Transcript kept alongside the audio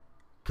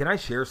Can I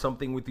share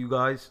something with you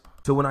guys?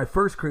 So when I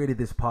first created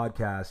this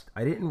podcast,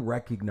 I didn't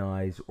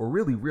recognize or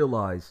really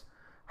realize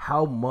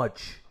how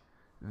much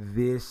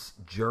this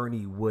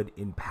journey would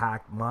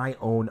impact my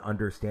own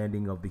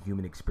understanding of the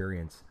human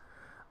experience.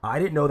 I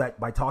didn't know that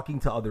by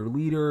talking to other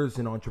leaders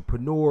and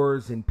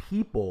entrepreneurs and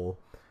people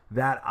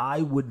that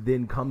I would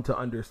then come to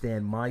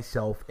understand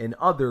myself and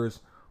others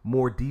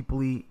more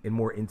deeply and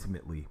more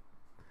intimately.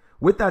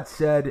 With that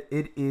said,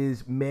 it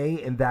is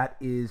May, and that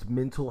is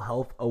Mental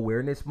Health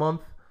Awareness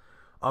Month.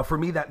 For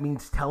me, that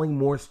means telling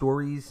more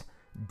stories,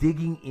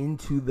 digging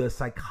into the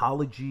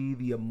psychology,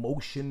 the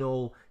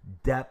emotional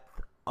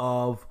depth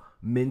of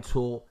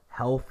mental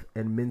health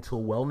and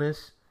mental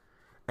wellness.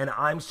 And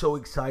I'm so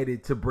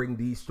excited to bring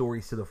these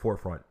stories to the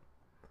forefront.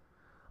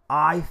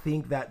 I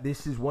think that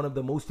this is one of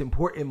the most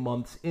important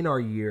months in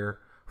our year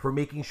for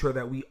making sure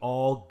that we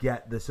all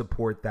get the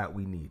support that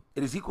we need.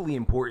 It is equally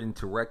important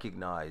to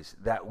recognize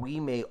that we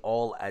may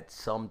all at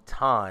some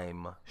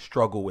time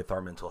struggle with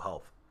our mental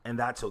health, and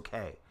that's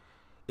okay.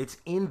 It's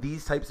in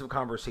these types of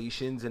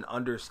conversations and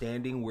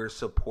understanding where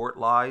support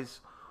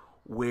lies,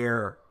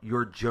 where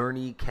your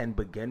journey can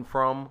begin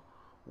from,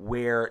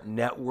 where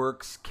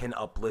networks can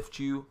uplift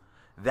you,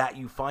 that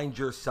you find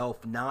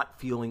yourself not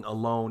feeling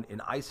alone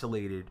and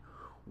isolated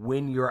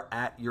when you're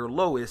at your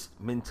lowest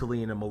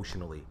mentally and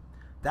emotionally.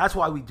 That's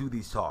why we do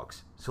these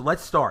talks. So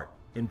let's start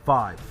in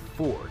 5,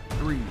 4,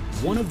 3. 2.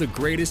 One of the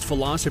greatest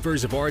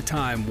philosophers of our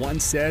time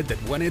once said that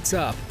when it's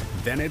up,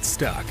 then it's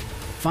stuck.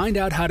 Find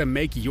out how to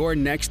make your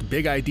next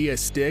big idea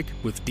stick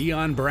with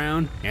Dion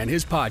Brown and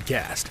his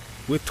podcast.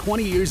 With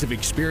 20 years of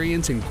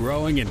experience in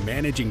growing and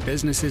managing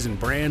businesses and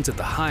brands at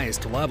the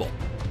highest level,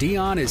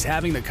 Dion is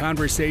having the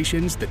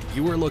conversations that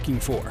you are looking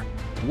for.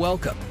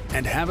 Welcome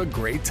and have a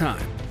great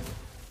time.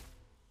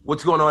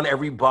 What's going on,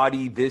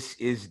 everybody? This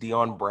is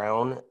Dion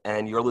Brown,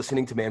 and you're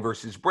listening to Man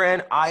vs.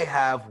 Brand. I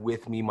have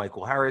with me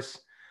Michael Harris,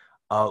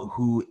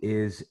 who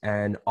is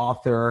an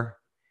author,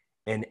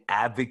 an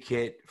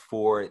advocate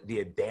for the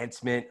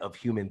advancement of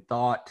human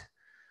thought,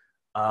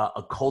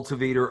 a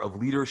cultivator of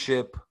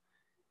leadership.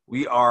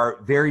 We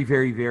are very,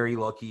 very, very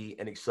lucky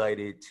and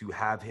excited to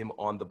have him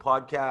on the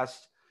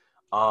podcast.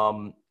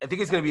 I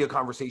think it's going to be a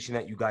conversation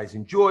that you guys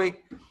enjoy,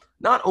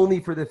 not only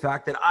for the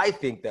fact that I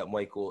think that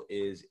Michael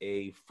is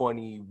a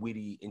funny,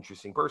 witty,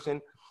 interesting person.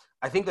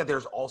 I think that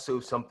there's also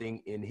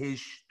something in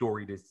his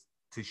story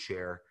to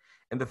share,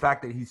 and the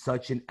fact that he's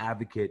such an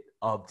advocate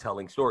of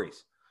telling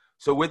stories.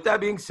 So with that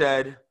being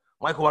said,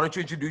 Michael, why don't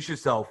you introduce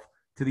yourself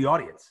to the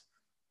audience?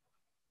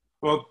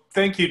 Well,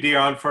 thank you,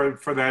 Dion,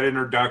 for that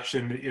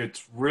introduction.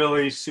 It's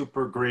really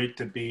super great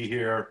to be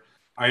here.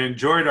 I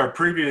enjoyed our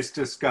previous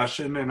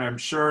discussion, and I'm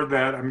sure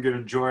that I'm going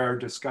to enjoy our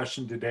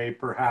discussion today,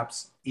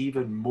 perhaps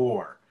even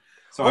more.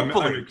 So I'm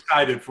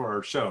excited for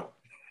our show.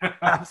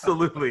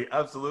 Absolutely.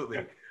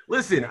 Absolutely.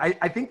 Listen,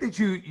 I think that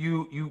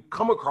you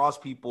come across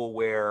people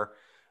where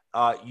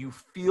you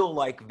feel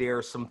like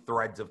there's some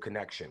threads of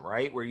connection,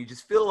 right? Where you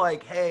just feel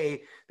like,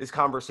 hey, this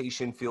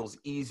conversation feels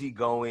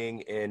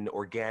easygoing and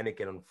organic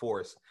and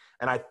unforced.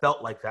 And I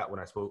felt like that when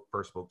I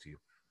first spoke to you.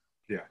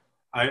 Yeah,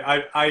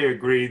 I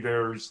agree.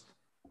 There's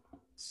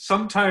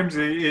sometimes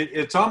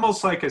it's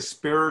almost like a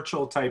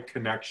spiritual type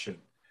connection.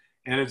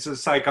 And it's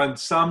just like on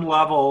some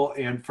level,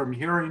 and from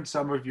hearing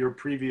some of your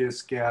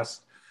previous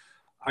guests,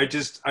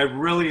 I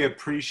really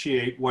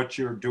appreciate what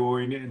you're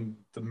doing and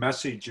the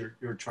message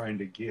you're trying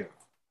to give.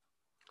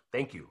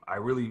 Thank you. I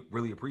really,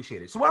 really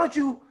appreciate it. So why don't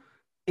you,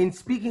 in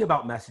speaking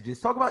about messages,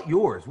 talk about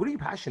yours. What are you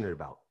passionate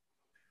about?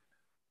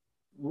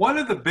 One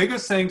of the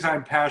biggest things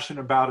I'm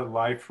passionate about in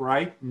life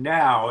right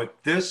now, at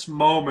this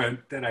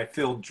moment, that I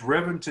feel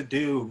driven to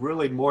do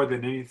really more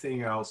than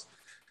anything else,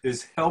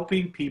 is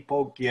helping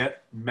people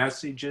get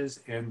messages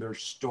and their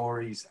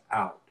stories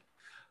out.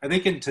 I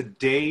think in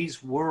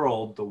today's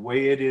world, the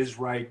way it is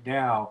right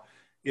now,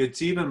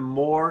 it's even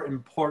more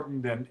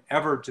important than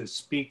ever to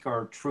speak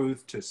our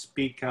truth, to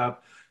speak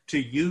up, to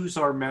use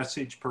our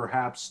message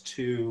perhaps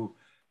to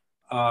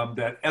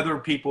that other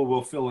people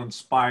will feel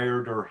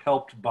inspired or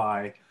helped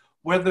by,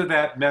 whether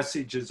that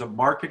message is a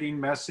marketing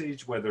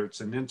message, whether it's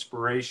an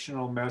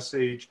inspirational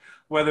message,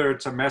 whether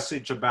it's a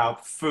message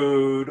about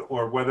food,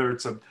 or whether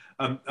it's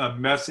a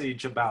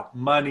message about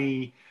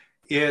money.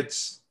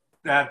 It's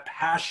that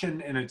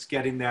passion, and it's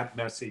getting that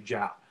message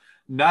out.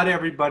 Not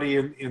everybody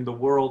in the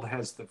world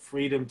has the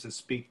freedom to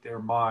speak their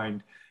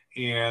mind,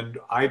 and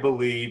I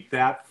believe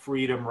that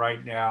freedom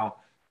right now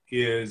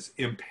is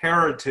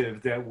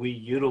imperative that we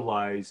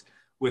utilize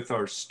with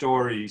our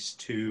stories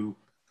to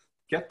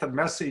get the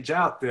message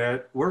out,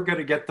 that we're going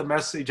to get the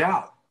message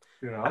out.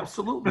 You know?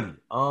 Absolutely.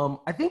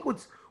 I think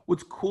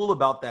what's cool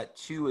about that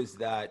too is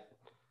that,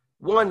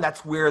 one,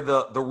 that's where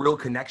the real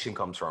connection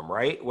comes from,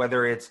 right?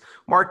 Whether it's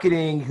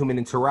marketing, human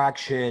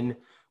interaction,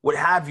 what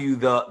have you,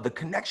 the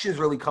connections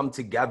really come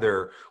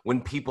together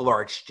when people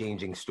are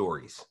exchanging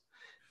stories.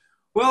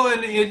 Well,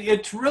 and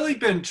it's really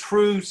been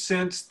true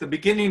since the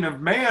beginning of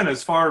man,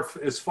 as far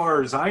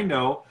as I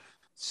know.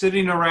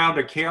 Sitting around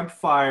a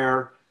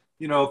campfire,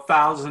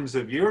 thousands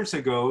of years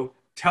ago,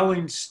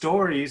 telling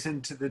stories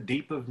into the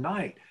deep of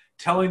night,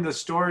 telling the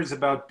stories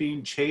about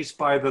being chased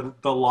by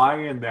the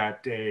lion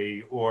that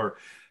day, or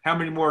how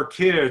many more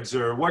kids,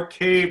 or what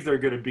cave they're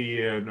going to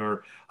be in,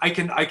 or I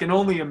can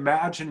only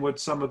imagine what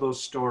some of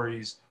those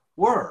stories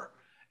were.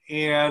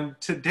 And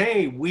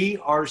today we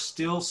are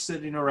still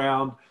sitting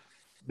around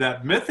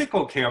that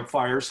mythical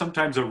campfire,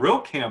 sometimes a real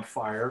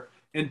campfire,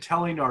 and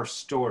telling our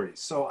stories.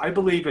 So I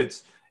believe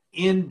it's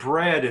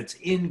inbred, it's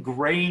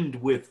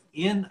ingrained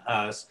within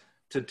us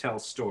to tell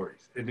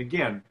stories. And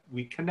again,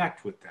 we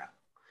connect with that.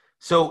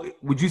 So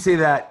would you say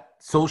that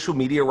social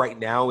media right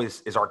now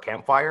is our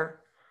campfire?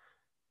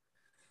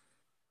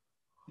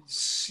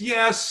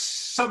 Yes,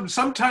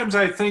 sometimes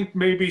I think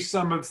maybe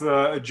some of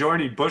the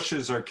adjoining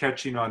bushes are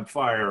catching on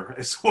fire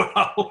as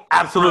well.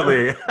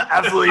 Absolutely.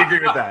 Absolutely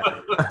agree with that.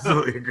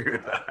 Absolutely agree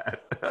with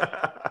that.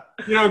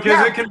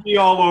 Because it can be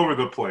all over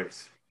the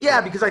place. Yeah,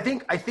 because I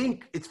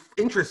think it's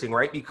interesting,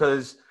 right?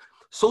 Because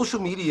social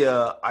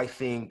media, I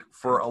think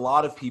for a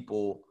lot of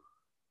people,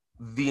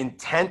 the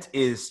intent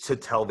is to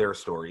tell their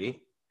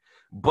story,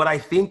 but I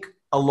think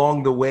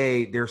along the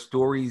way, their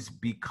stories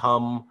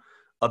become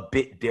a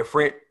bit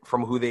different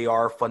from who they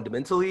are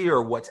fundamentally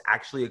or what's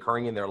actually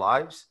occurring in their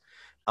lives.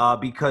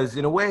 Because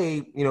in a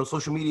way,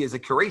 social media is a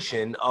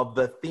curation of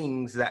the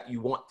things that you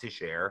want to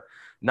share,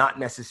 not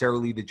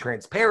necessarily the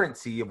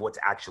transparency of what's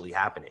actually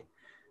happening.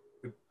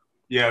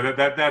 Yeah,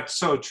 that's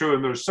so true.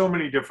 And there's so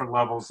many different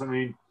levels. I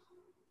mean,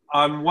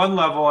 on one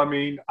level,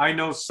 I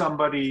know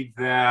somebody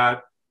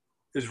that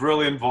is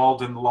really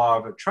involved in the law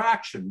of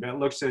attraction that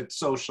looks at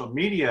social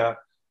media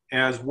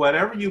as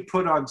whatever you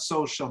put on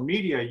social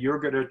media, you're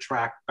going to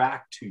attract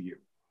back to you,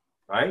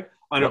 right?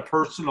 On a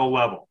personal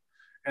level.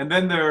 And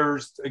then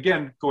there's,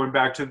 again, going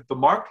back to the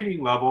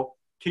marketing level,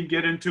 can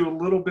get into a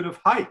little bit of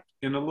hype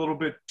and a little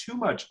bit too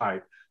much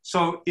hype.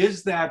 So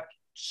is that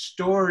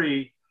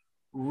story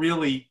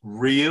really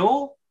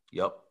real?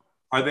 Yep.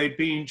 Are they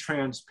being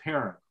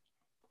transparent?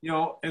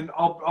 And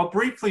I'll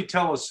briefly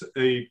tell us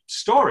a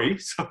story.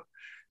 So,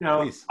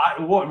 Please.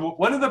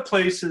 one of the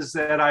places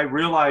that I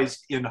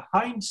realized in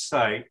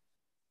hindsight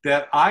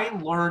that I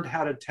learned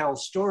how to tell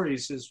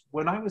stories is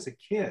when I was a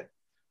kid.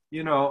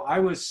 I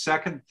was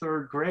second,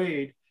 third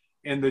grade,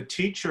 and the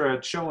teacher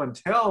at show and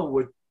tell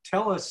would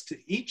tell us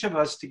each of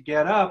us to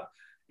get up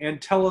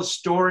and tell a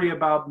story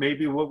about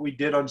maybe what we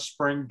did on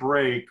spring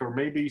break or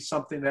maybe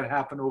something that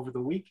happened over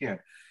the weekend.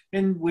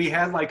 And we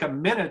had like a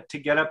minute to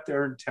get up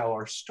there and tell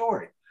our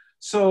story.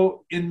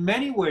 So in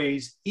many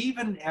ways,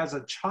 even as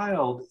a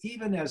child,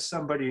 even as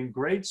somebody in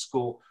grade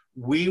school,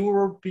 we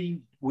were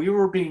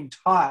being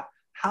taught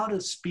how to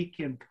speak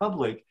in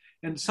public,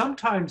 and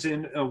sometimes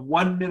in a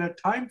 1 minute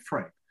time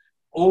frame.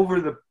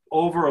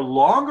 Over a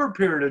longer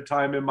period of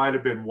time, it might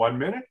have been 1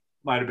 minute,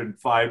 might have been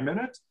 5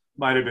 minutes,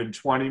 might have been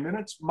 20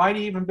 minutes, might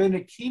have even been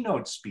a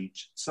keynote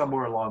speech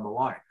somewhere along the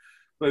line.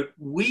 But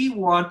we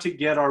want to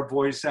get our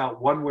voice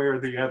out one way or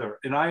the other.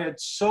 And I had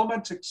so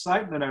much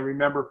excitement. I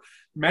remember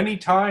many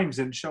times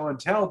in show and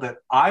tell that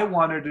I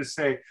wanted to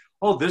say,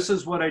 oh, this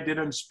is what I did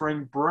on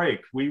spring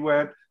break. We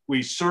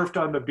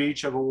surfed on the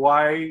beach of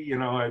Hawaii,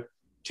 at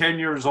 10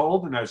 years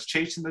old, and I was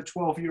chasing the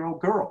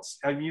 12-year-old girls.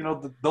 And,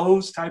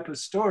 those type of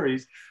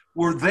stories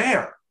were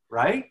there,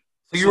 right?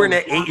 So you were in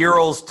an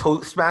 8-year-old's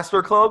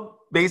Toastmaster club,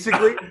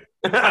 basically?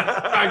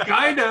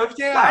 Kind of,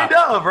 yeah. Kind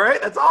of,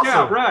 right? That's awesome.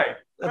 Yeah, right.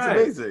 That's right.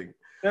 amazing.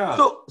 Yeah.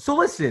 So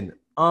listen,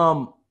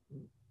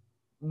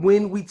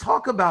 when we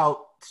talk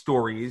about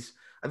stories,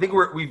 I think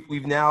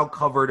we've now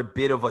covered a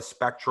bit of a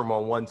spectrum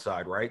on one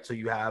side, right? So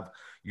you have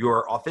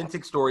your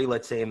authentic story,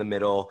 let's say in the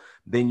middle,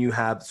 then you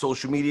have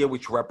social media,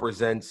 which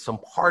represents some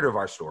part of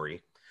our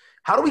story.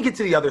 How do we get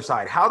to the other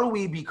side? How do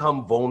we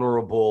become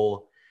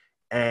vulnerable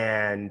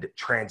and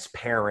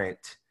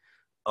transparent,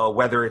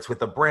 whether it's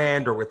with a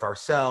brand or with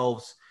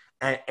ourselves,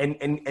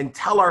 and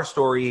tell our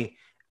story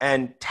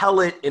and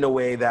tell it in a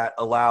way that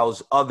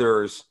allows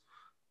others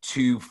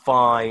to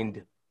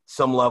find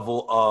some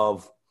level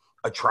of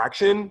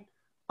attraction,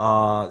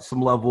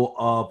 some level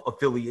of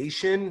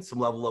affiliation, some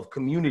level of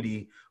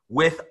community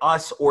with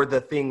us or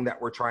the thing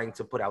that we're trying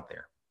to put out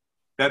there?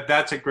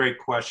 That's a great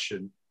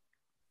question.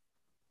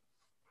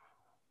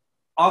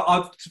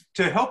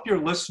 To help your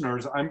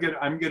listeners, I'm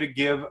gonna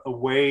give a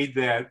way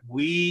that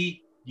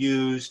we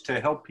use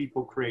to help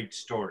people create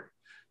story.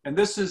 And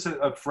this is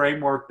a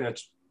framework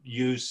that's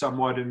used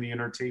somewhat in the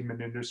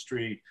entertainment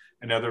industry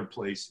and other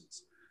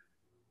places.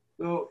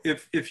 So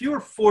if you're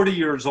 40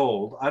 years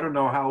old, I don't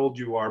know how old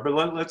you are,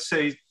 but let's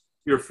say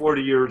you're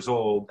 40 years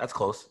old. That's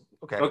close.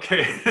 Okay.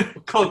 Okay.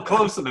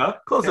 Close enough.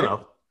 Close okay.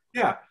 enough.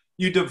 Yeah.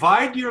 You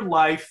divide your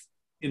life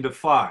into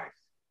 5.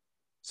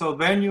 So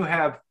then you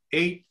have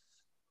 8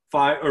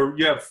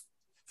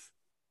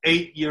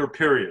 year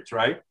periods,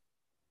 right?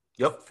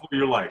 Yep. For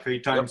your life.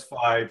 8 times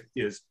 5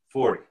 is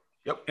 40.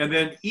 Yep. And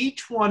then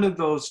each one of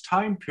those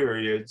time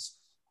periods,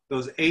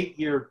 those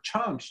 8-year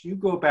chunks, you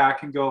go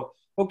back and go,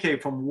 okay,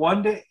 from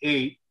 1 to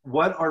 8,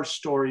 what are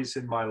stories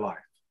in my life?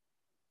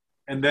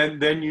 And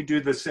then you do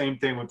the same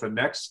thing with the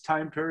next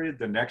time period,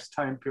 the next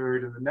time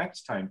period, and the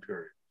next time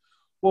period.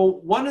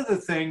 Well, one of the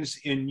things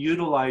in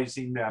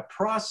utilizing that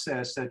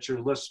process that your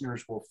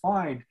listeners will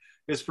find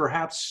is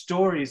perhaps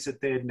stories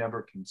that they had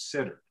never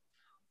considered.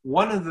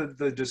 One of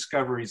the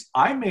discoveries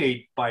I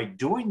made by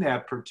doing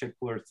that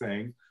particular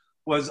thing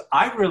was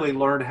I really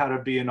learned how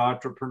to be an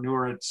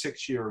entrepreneur at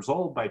 6 years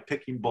old by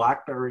picking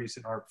blackberries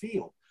in our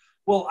field.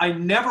 Well, I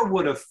never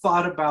would have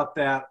thought about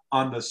that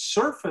on the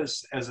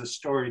surface as a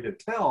story to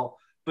tell,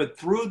 but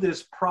through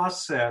this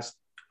process,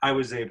 I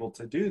was able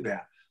to do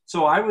that.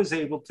 So I was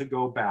able to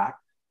go back,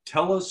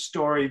 tell a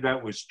story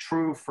that was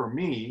true for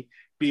me,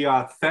 be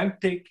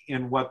authentic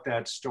in what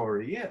that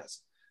story is.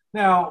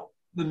 Now,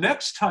 the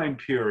next time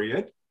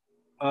period,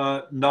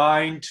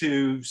 9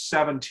 to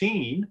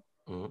 17,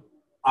 mm-hmm.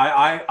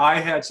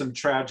 I had some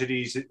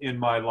tragedies in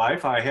my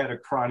life. I had a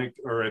chronic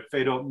or a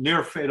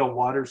near fatal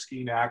water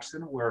skiing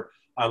accident where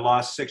I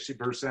lost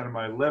 60% of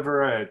my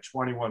liver. I had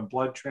 21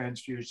 blood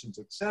transfusions,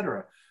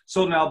 etc.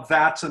 So now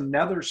that's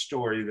another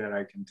story that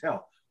I can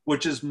tell,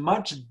 which is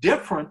much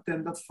different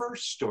than the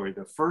first story.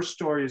 The first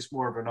story is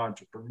more of an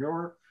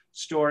entrepreneur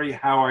story,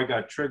 how I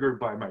got triggered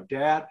by my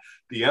dad.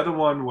 The other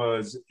one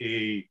was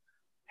a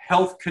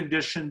health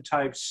condition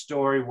type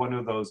story, one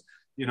of those,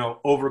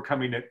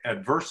 overcoming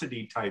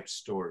adversity type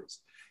stories.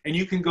 And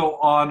you can go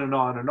on and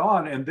on and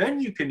on. And then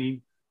you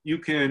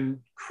can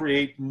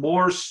create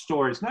more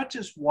stories, not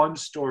just one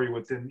story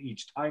within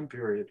each time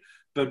period,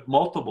 but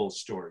multiple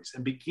stories,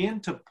 and begin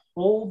to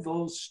pull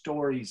those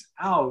stories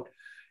out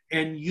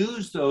and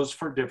use those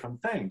for different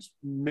things.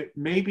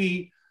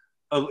 Maybe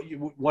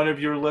one of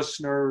your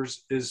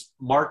listeners is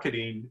a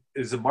marketing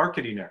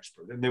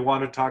expert, and they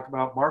want to talk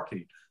about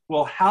marketing.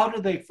 Well, how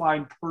do they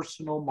find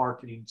personal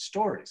marketing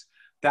stories?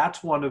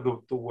 That's one of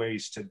the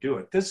ways to do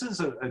it. This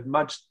is a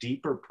much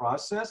deeper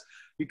process,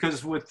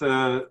 because with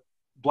the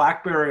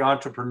BlackBerry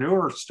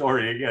entrepreneur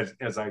story,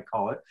 as I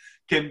call it,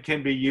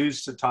 can be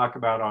used to talk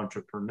about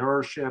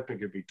entrepreneurship. It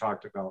can be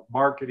talked about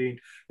marketing.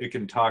 It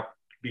can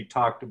be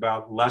talked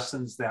about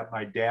lessons that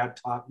my dad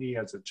taught me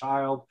as a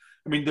child.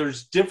 I mean,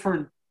 there's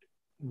different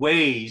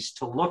ways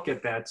to look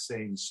at that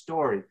same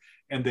story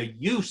and the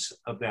use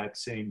of that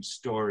same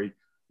story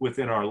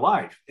within our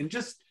life. And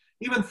just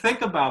even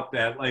think about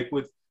that, like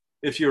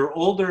if you're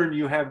older and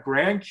you have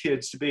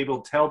grandkids, to be able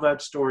to tell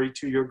that story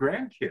to your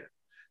grandkid,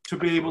 to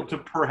be able to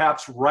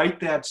perhaps write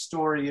that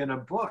story in a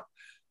book,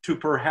 to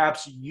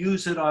perhaps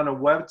use it on a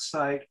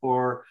website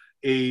or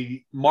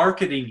a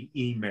marketing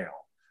email.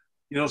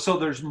 So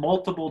there's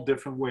multiple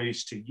different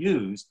ways to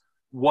use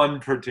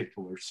one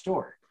particular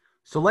story.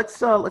 So let's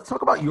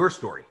talk about your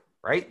story,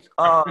 right?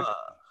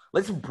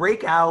 Let's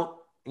break out,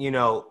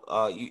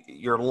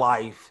 your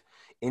life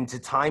into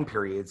time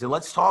periods, and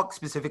let's talk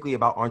specifically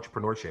about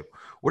entrepreneurship.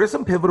 What are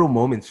some pivotal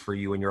moments for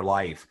you in your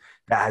life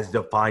that has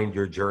defined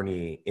your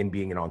journey in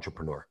being an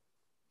entrepreneur?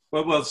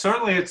 Well,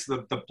 certainly it's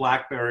the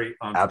BlackBerry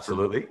entrepreneur.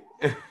 Absolutely.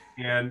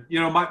 And,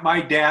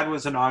 my dad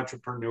was an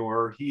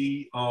entrepreneur.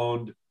 He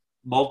owned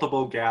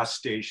multiple gas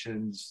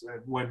stations.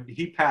 When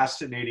he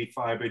passed in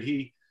 85, but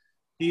he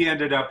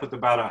ended up with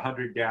about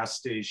 100 gas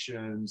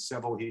stations,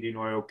 several heating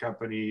oil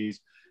companies.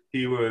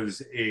 He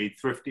was a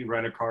thrifty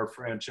rent-a-car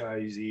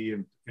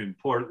franchisee in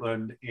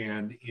Portland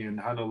and in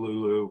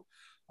Honolulu.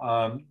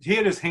 He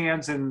had his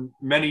hands in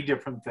many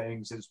different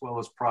things, as well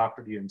as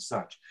property and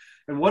such.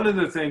 And one of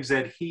the things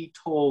that he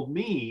told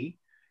me,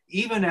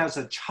 even as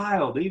a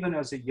child, even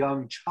as a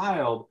young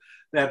child,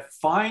 that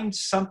find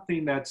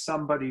something that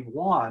somebody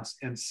wants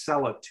and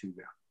sell it to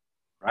them,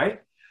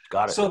 right?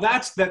 Got it. So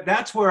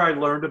that's where I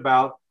learned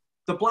about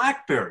the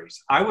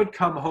blackberries. I would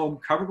come home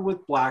covered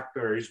with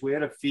blackberries. We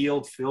had a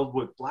field filled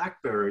with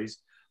blackberries.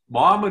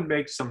 Mom would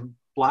make some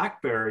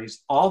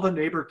blackberries. All the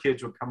neighbor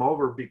kids would come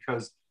over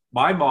because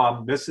my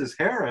mom, Mrs.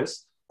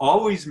 Harris,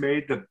 always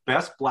made the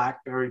best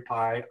blackberry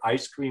pie,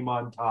 ice cream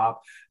on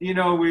top. We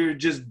would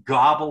just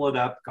gobble it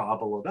up.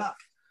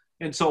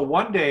 And so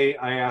one day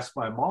I asked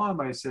my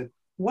mom, I said,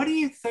 what do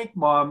you think,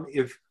 Mom,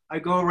 if I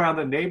go around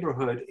the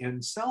neighborhood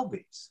and sell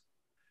these?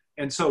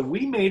 And so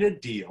we made a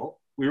deal.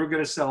 We were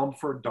going to sell them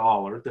for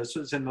 $1. This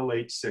was in the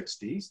late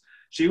 60s.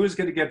 She was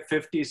going to get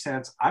 50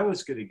 cents. I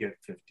was going to get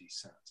 50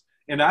 cents.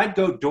 And I'd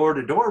go door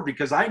to door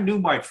because I knew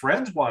my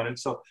friends wanted.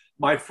 So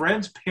my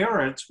friends'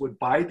 parents would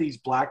buy these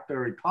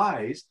blackberry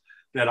pies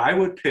that I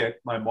would pick,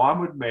 my mom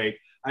would make.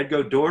 I'd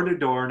go door to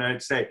door and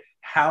I'd say,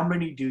 how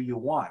many do you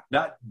want?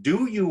 Not,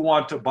 do you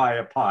want to buy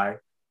a pie?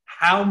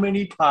 How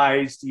many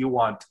pies do you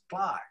want to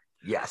buy?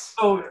 Yes.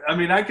 So,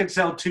 I could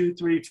sell 2,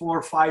 3,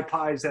 4, 5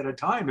 pies at a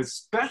time,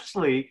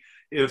 especially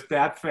if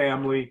that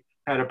family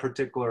had a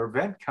particular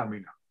event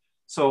coming up.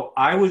 So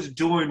I was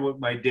doing what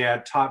my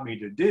dad taught me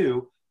to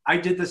do. I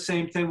did the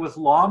same thing with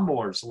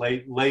lawnmowers.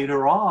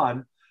 Later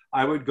on,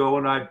 I would go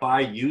and I'd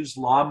buy used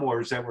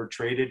lawnmowers that were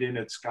traded in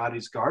at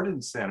Scotty's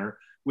Garden Center.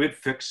 We'd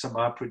fix them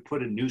up. We'd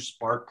put a new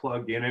spark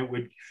plug in it.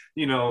 We'd,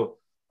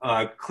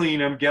 clean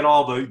them, get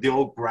all the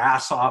old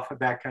grass off of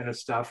that kind of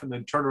stuff, and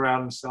then turn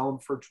around and sell them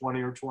for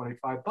 20 or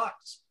 25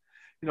 bucks.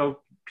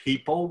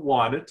 People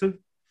wanted to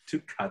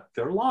cut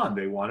their lawn.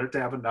 They wanted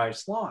to have a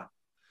nice lawn.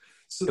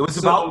 It was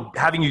about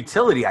having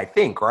utility, I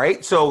think,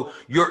 right? So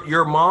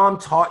your mom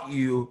taught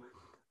you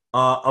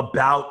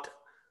about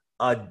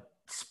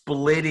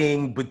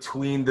splitting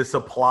between the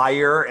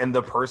supplier and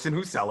the person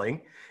who's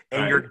selling,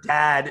 and your right.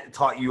 dad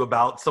taught you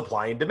about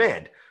supply and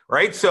demand,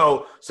 right?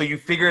 So you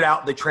figured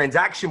out the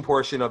transaction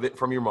portion of it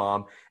from your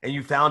mom, and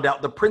you found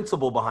out the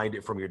principle behind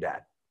it from your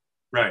dad.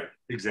 Right.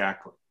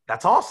 Exactly.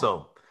 That's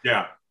awesome.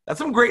 Yeah. That's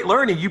some great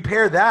learning. You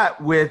pair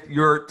that with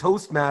your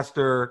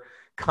Toastmaster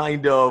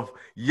kind of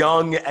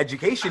young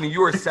education, and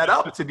you are set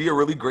up to be a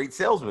really great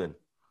salesman.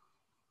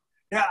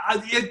 Yeah.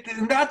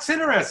 And that's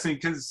interesting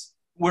because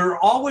we're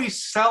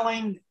always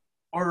selling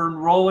or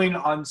enrolling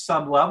on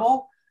some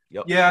level.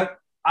 Yep. Yet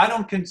I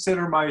don't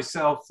consider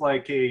myself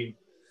like a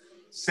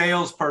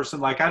salesperson.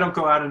 Like I don't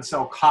go out and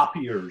sell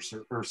copiers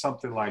or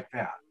something like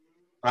that.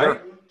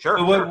 Right. Sure.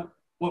 So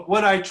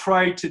what I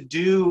try to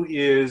do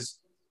is,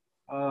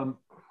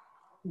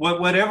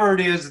 whatever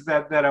it is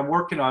that I'm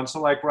working on.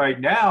 So like right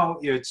now,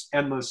 it's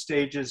Endless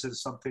Stages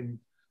is something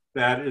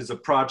that is a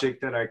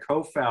project that I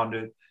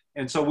co-founded.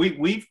 And so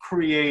we've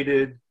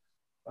created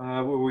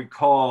what we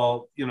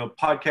call,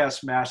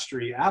 podcast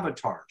mastery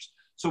avatars.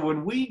 So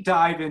when we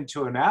dive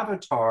into an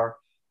avatar,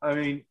 I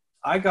mean,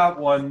 I got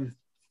one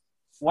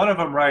of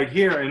them right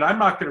here, and I'm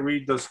not going to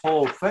read this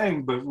whole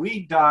thing, but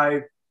we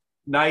dive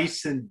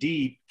nice and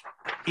deep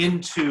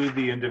into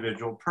the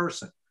individual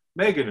person.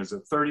 Megan is a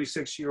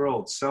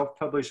 36-year-old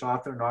self-published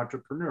author and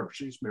entrepreneur.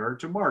 She's married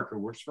to Mark, who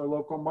works for a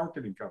local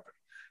marketing company.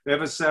 They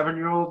have a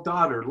 7-year-old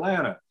daughter,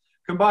 Lana.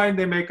 Combined,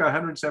 they make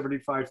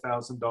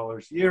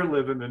 $175,000 a year,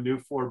 live in a new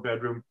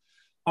 4-bedroom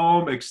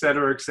home, et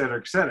cetera, et cetera,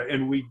 et cetera.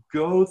 And we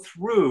go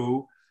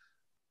through,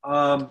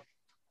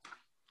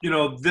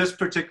 this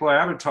particular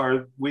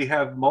avatar. We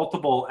have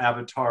multiple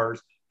avatars,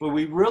 but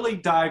we really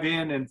dive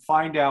in and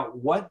find out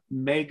what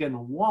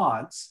Megan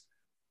wants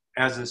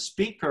as a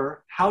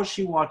speaker, how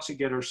she wants to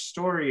get her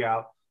story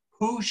out,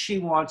 who she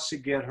wants to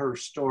get her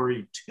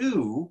story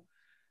to,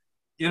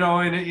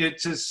 and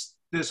it's just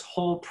this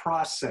whole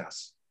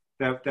process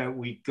that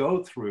we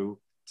go through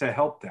to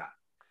help that.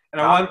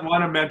 And I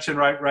want to mention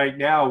right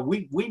now,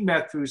 we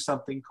met through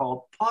something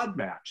called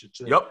Podmatch.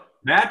 It's a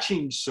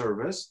matching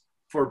service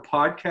for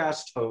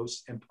podcast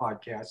hosts and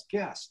podcast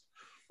guests.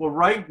 Well,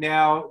 right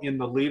now in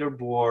the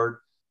leaderboard,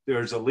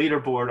 there's a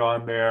leaderboard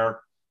on there,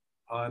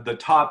 the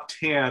top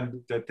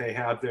 10 that they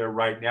have there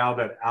right now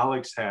that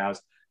Alex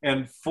has.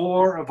 And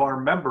 4 of our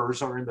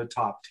members are in the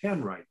top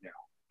 10 right now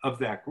of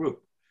that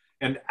group.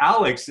 And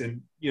Alex,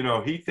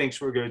 he thinks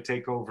we're going to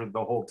take over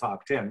the whole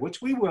top 10,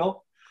 which we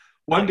will.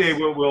 One day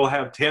we'll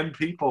have 10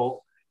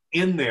 people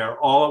in there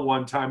all at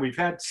one time. We've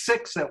had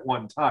 6 at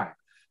one time.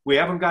 We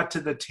haven't got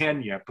to the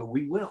 10 yet, but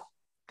we will.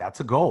 That's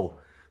a goal.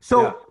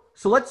 So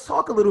let's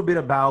talk a little bit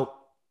about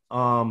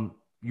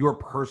your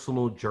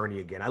personal journey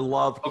again. I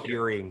love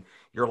hearing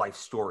your life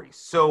stories.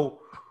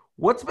 So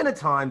what's been a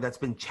time that's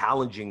been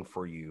challenging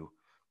for you,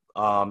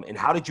 and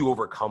how did you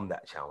overcome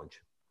that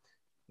challenge?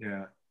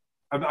 Yeah.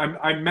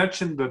 I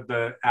mentioned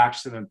the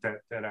accident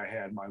that I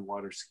had, my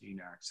water skiing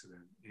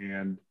accident.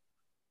 And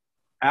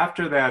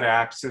after that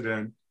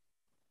accident,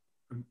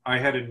 I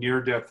had a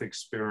near-death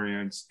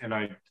experience, and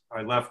I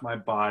left my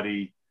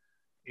body,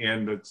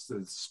 and the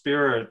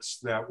spirits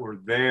that were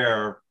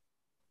there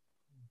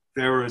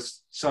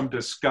was some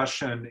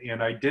discussion,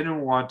 and I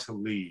didn't want to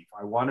leave.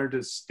 I wanted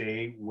to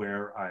stay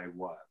where I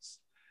was.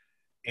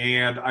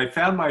 And I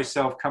found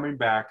myself coming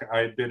back. I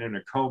had been in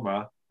a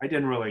coma. I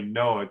didn't really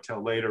know it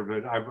till later,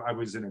 but I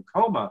was in a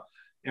coma.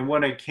 And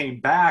when I came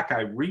back,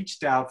 I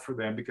reached out for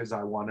them because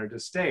I wanted to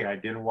stay. I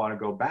didn't want to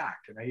go back.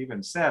 And I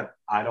even said,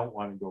 I don't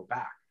want to go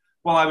back.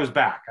 Well, I was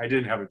back. I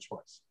didn't have a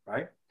choice,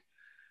 right?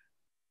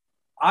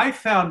 I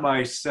found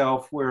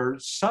myself where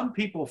some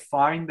people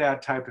find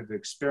that type of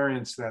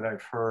experience that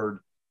I've heard,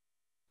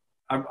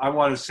 I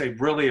want to say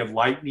really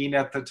enlightening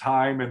at the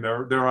time, and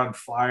they're on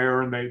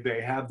fire, and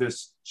they have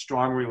this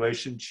strong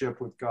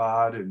relationship with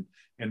God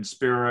and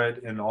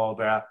spirit and all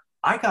that.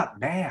 I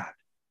got mad.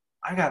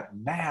 I got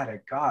mad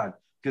at God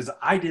because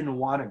I didn't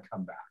want to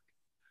come back.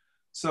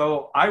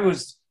 So I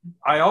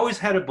always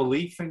had a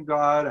belief in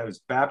God. I was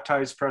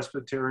baptized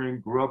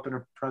Presbyterian, grew up in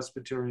a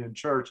Presbyterian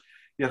church,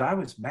 yet I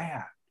was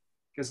mad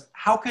because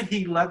how could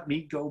he let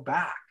me go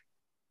back?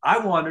 I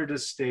wanted to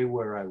stay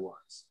where I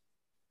was.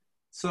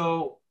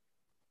 So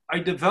I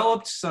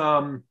developed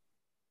some,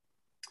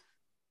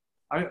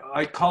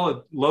 I call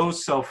it low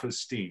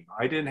self-esteem.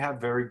 I didn't have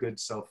very good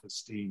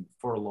self-esteem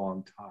for a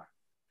long time.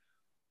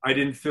 I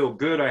didn't feel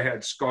good. I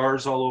had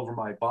scars all over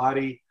my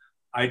body.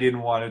 I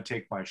didn't want to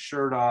take my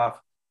shirt off.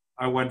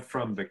 I went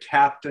from the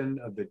captain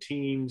of the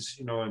teams,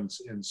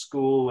 in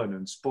school and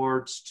in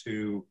sports,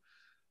 to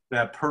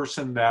that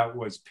person that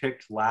was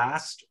picked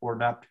last or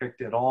not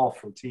picked at all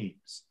for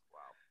teams.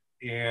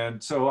 Wow.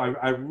 And so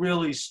I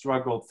really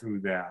struggled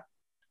through that.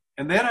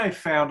 And then I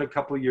found a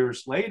couple of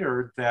years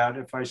later that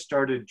if I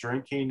started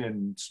drinking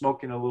and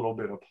smoking a little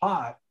bit of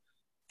pot,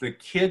 the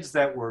kids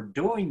that were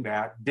doing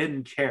that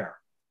didn't care.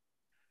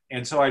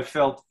 And so I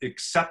felt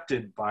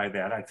accepted by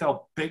that. I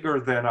felt bigger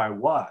than I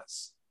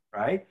was,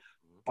 right?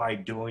 by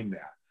doing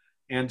that.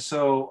 And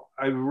so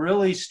I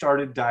really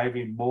started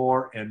diving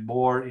more and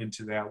more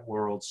into that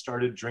world,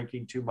 started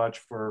drinking too much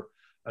for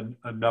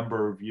a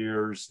number of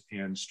years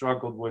and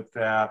struggled with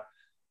that.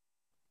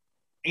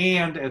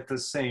 And at the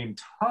same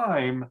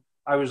time,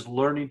 I was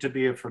learning to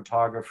be a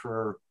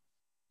photographer,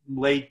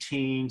 late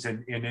teens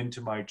and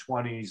into my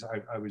 20s.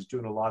 I was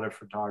doing a lot of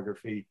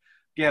photography,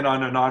 again,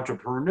 on an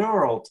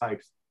entrepreneurial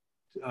type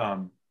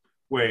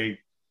way.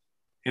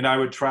 And I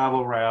would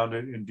travel around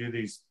and do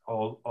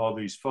all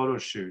these photo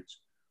shoots.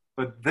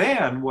 But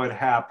then what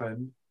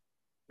happened,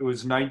 it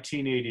was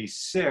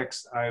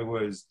 1986, I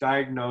was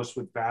diagnosed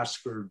with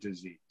vascular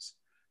disease.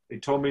 They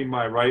told me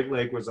my right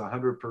leg was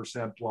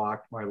 100%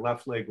 blocked. My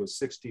left leg was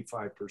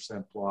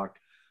 65% blocked.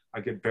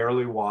 I could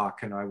barely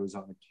walk and I was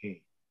on a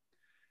cane.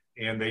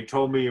 And they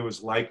told me it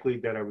was likely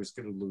that I was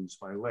going to lose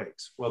my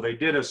legs. Well, they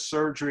did a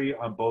surgery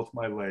on both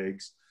my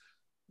legs,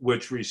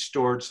 which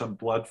restored some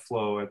blood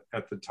flow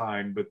at the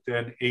time. But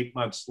then 8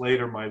 months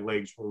later, my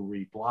legs were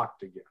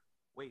reblocked again.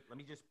 Wait, let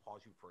me just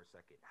pause you for a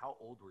second. How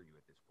old were you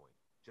at this point?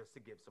 Just to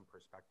give some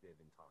perspective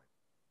in time.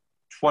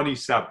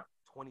 27.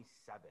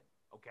 27.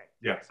 Okay.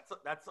 Yes.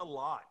 That's a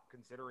lot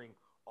considering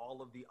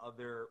all of the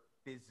other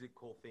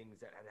physical things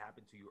that had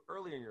happened to you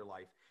earlier in your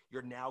life.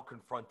 You're now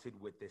confronted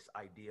with this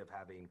idea of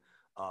having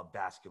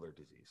vascular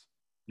disease.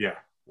 Yeah.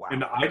 Wow.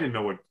 And I didn't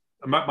know what,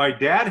 my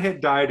dad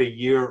had died a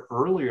year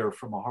earlier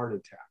from a heart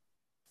attack.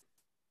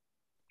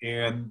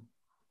 And,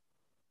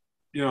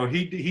 you know,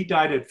 he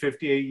died at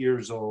 58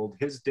 years old.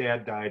 His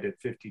dad died at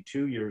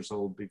 52 years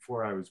old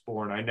before I was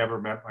born. I never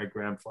met my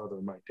grandfather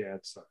on my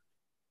dad's side.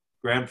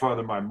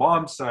 Grandfather, my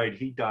mom's side,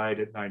 he died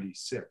at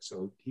 96.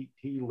 So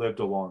he lived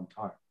a long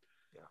time.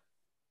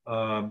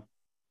 Yeah.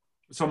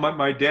 So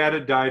my dad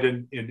had died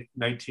in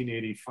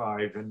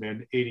 1985, and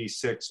then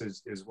 86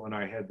 is when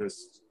I had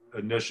this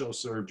initial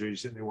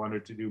surgeries, and they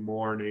wanted to do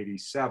more in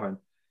 87.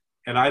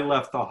 And I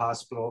left the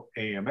hospital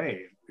AMA,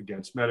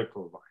 against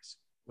medical advice,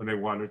 when they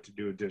wanted to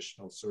do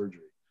additional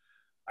surgery.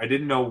 I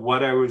didn't know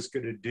what I was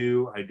going to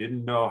do. I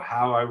didn't know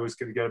how I was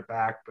going to get it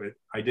back, but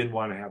I didn't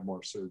want to have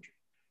more surgery.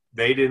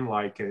 They didn't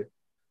like it,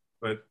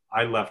 but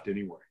I left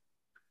anyway.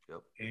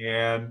 Yep.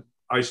 And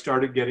I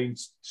started getting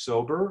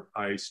sober.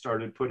 I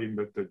started putting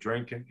the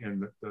drink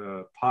and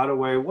the pot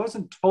away. It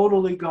wasn't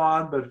totally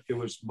gone, but it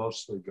was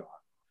mostly gone.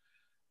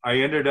 I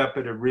ended up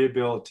at a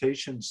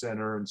rehabilitation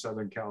center in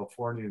Southern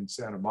California in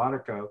Santa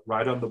Monica,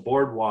 right on the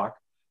boardwalk.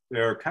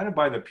 They're kind of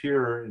by the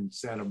pier in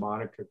Santa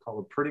Monica,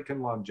 called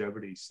Pritikin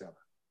Longevity Center.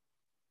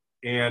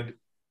 And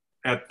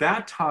at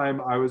that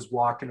time, I was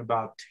walking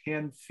about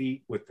 10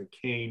 feet with the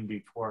cane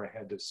before I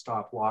had to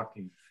stop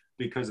walking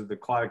because of the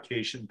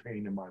claudication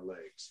pain in my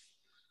legs.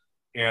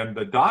 And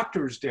the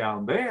doctors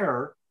down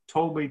there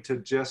told me to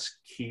just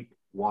keep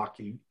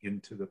walking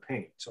into the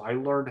pain. So I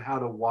learned how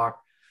to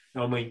walk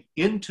not only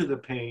into the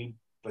pain,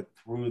 but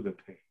through the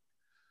pain.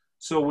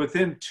 So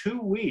within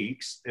 2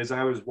 weeks, as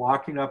I was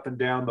walking up and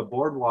down the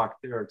boardwalk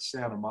there at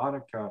Santa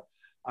Monica,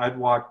 I'd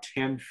walk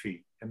 10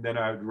 feet and then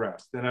I'd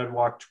rest. Then I'd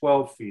walk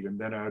 12 feet and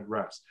then I'd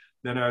rest.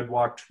 Then I'd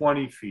walk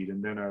 20 feet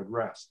and then I'd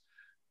rest.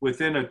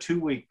 Within a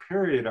 2-week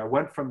period, I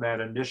went from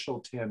that initial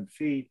 10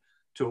 feet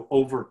to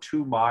over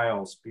 2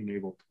 miles being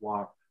able to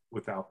walk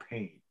without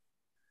pain.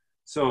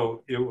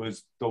 So it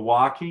was the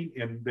walking,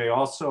 and they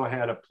also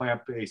had a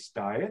plant-based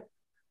diet.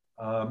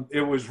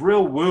 It was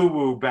real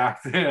woo-woo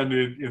back then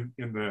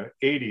in the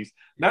 80s.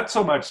 Not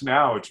so much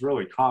now. It's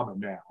really common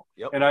now.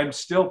 Yep. And I'm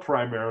still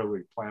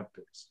primarily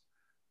plant-based.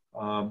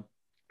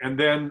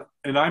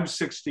 And I'm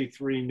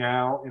 63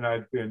 now, and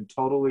I've been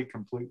totally,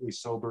 completely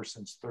sober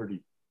since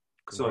 30.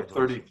 So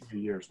 33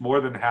 years,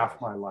 more than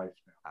half my life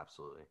now.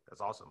 Absolutely.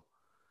 That's awesome.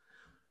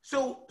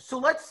 So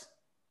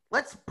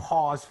let's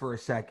pause for a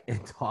sec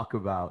and talk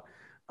about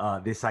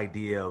this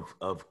idea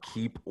of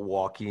keep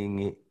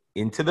walking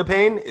into the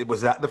pain.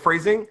 Was that the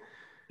phrasing?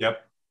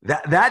 Yep.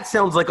 That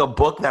sounds like a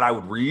book that I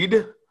would read.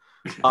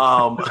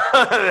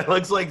 It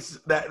looks like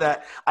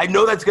that I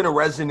know that's going to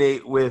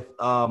resonate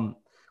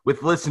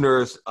with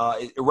listeners.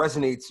 It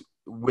resonates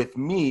with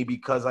me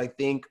because I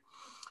think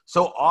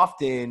so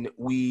often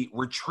we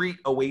retreat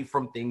away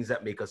from things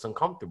that make us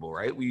uncomfortable,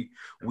 right?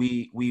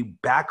 We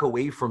back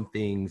away from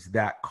things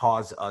that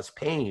cause us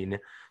pain,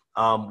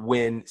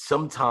 when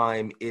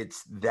sometimes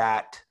it's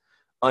that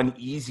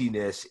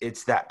uneasiness,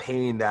 it's that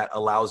pain that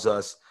allows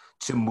us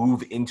to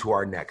move into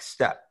our next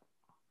step.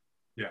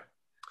 Yeah.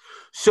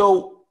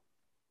 So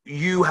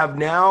you have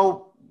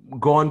now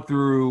gone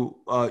through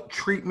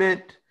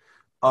treatment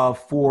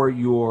for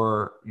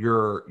your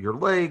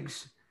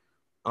legs.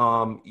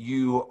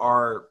 You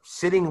are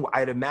sitting,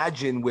 I'd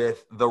imagine,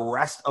 with the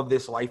rest of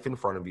this life in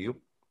front of you.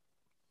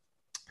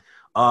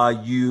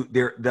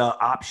 The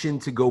option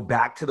to go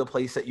back to the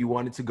place that you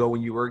wanted to go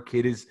when you were a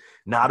kid is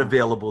not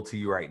available to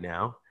you right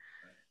now.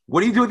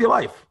 What do you do with your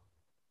life?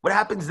 What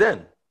happens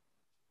then?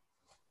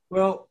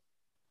 Well,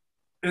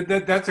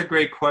 that's a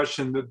great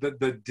question.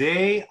 The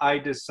day I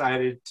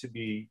decided to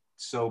be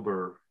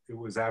sober, it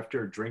was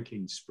after a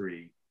drinking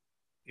spree.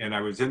 and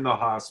I was in the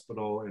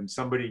hospital, and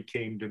somebody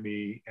came to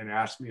me and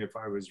asked me if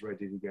I was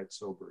ready to get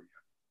sober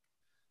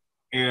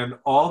yet. And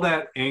all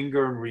that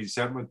anger and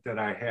resentment that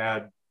I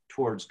had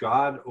towards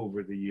God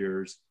over the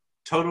years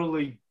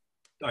totally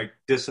like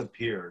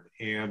disappeared.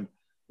 And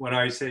when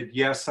I said,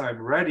 yes,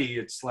 I'm ready,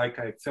 it's like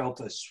I felt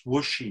a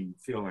swooshing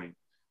feeling.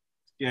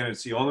 Again,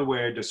 it's the only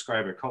way I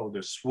describe it, called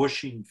a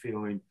swooshing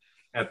feeling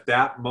at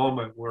that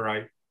moment where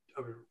I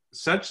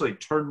essentially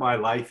turned my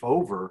life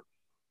over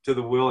to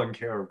the will and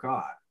care of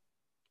God.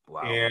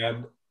 Wow.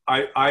 And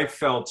I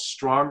felt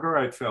stronger.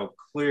 I felt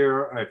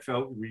clear. I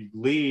felt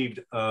relieved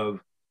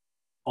of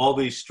all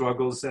these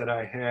struggles that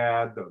I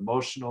had, the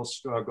emotional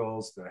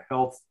struggles, the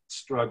health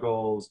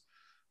struggles,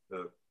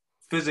 the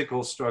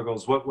physical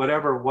struggles,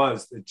 whatever it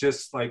was, that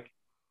just like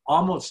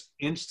almost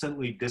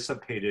instantly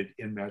dissipated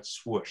in that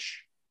swoosh.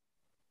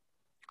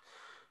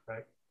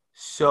 Right?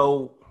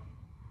 So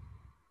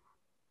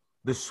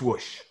the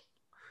swoosh.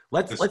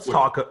 Let's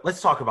talk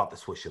about the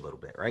swoosh a little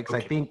bit, right?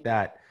 Because I think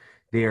that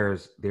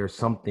there's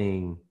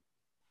something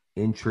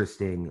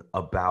interesting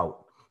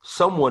about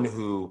someone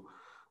who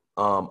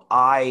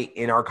I,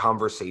 in our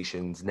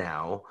conversations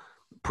now,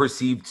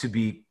 perceive to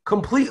be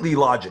completely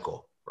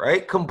logical,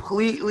 right?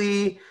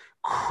 Completely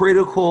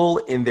critical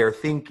in their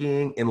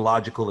thinking and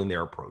logical in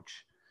their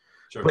approach.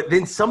 Sure. But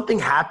then something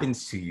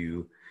happens to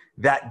you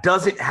that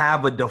doesn't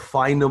have a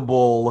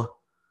definable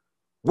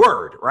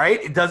word,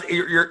 right? It does.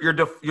 You're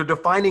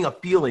defining a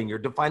feeling. You're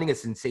defining a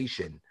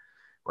sensation,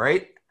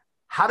 right?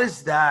 How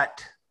does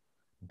that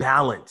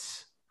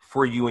balance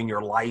for you in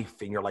your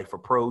life, in your life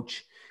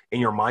approach, in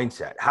your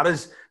mindset? How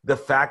does the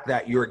fact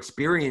that you're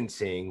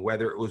experiencing,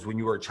 whether it was when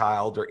you were a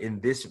child or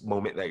in this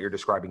moment that you're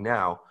describing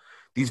now,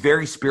 these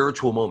very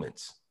spiritual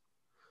moments,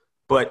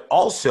 but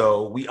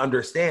also we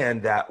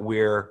understand that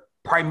we're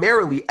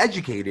primarily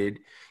educated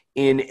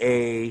in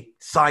a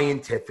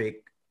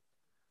scientific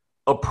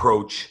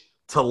approach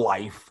to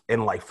life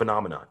and life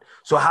phenomenon.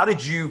 So how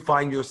did you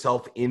find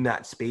yourself in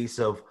that space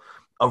of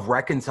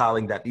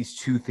reconciling that these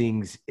two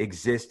things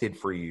existed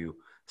for you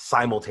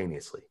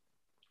simultaneously?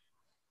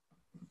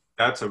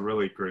 That's a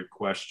really great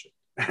question.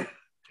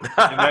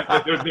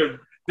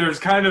 There's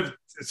kind of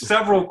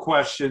several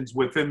questions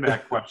within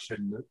that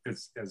question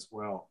as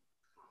well.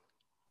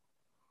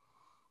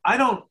 I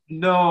don't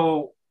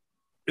know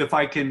if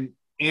I can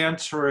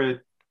answer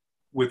it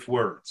with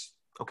words.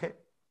 Okay.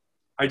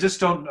 I just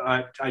don't.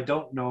 I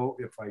don't know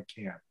if I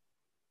can.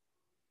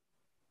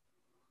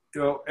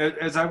 You know,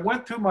 as I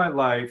went through my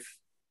life,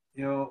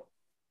 you know,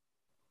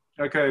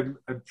 like I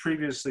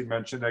previously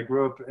mentioned, I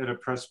grew up at a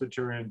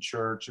Presbyterian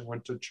church and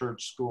went to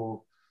church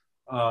school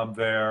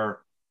there,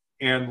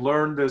 and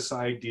learned this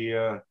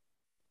idea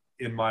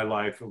in my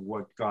life of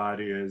what God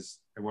is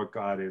and what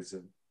God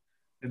isn't.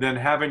 And then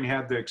having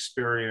had the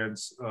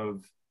experience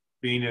of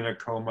being in a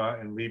coma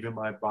and leaving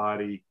my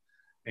body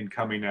and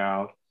coming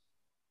out,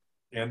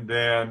 and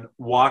then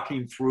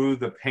walking through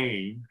the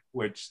pain,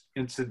 which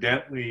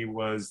incidentally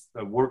was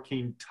the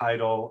working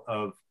title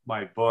of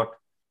my book,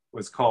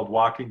 was called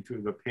Walking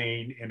Through the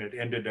Pain, and it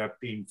ended up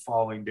being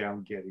Falling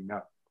Down, Getting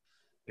Up,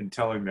 and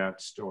telling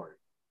that story.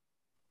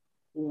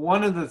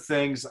 One of the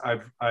things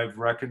I've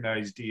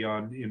recognized,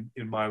 Dion,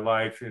 in my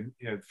life and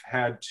have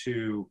had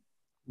to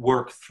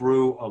work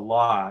through a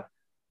lot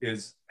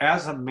is,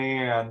 as a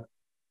man,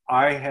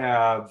 I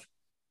have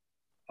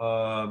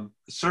a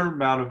certain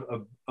amount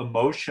of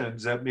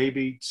emotions that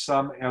maybe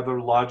some other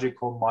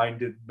logical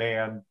minded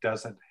man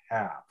doesn't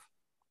have.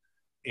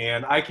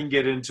 And I can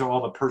get into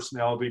all the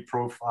personality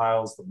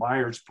profiles, the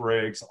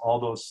Myers-Briggs, all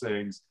those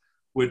things,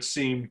 which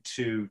seem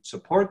to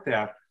support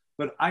that.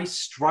 But I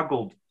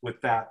struggled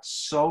with that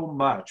so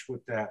much,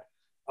 with that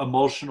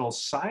emotional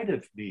side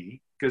of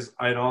me, because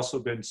I'd also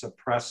been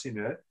suppressing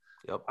it.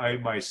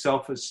 Yep. My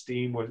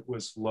self-esteem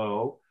was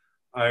low.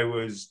 I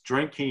was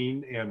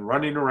drinking and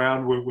running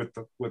around with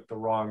the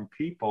wrong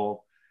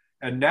people.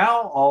 And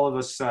now all of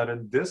a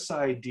sudden, this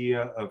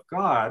idea of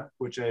God,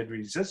 which I had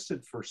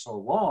resisted for so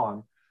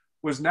long,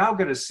 was now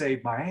going to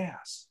save my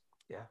ass.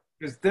 Yeah.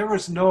 Because there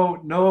was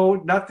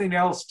nothing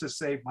else to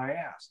save my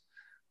ass.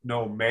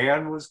 No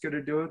man was going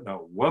to do it.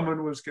 No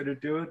woman was going to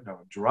do it. No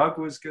drug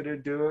was going to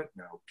do it.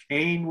 No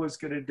cane was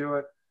going to do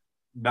it.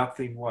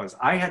 Nothing was.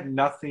 I had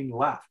nothing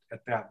left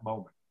at that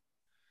moment.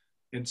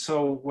 And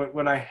so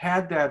when I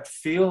had that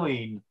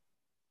feeling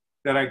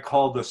that I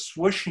call the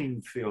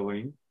swooshing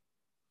feeling,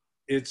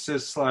 it's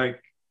just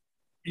like,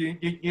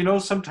 you know,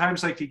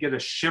 sometimes like you get a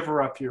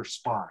shiver up your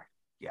spine.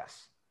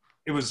 Yes.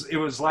 It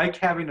was like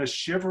having a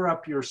shiver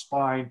up your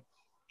spine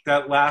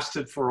that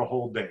lasted for a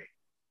whole day.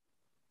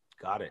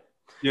 Got it.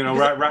 You know,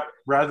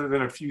 rather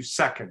than a few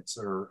seconds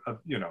or,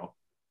 you know.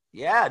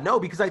 Yeah, no,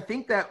 because I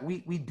think that we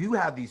do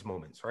have these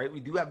moments, right?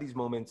 We do have these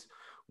moments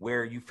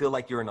where you feel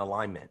like you're in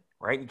alignment,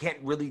 right? You can't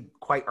really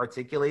quite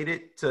articulate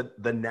it to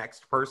the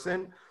next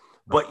person,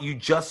 but you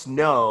just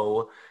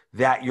know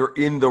that you're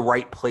in the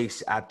right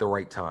place at the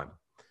right time.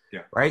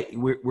 Yeah. Right?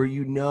 Where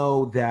you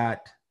know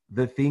that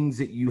the things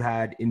that you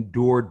had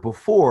endured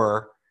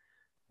before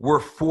were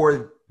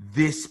for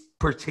this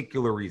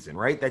particular reason,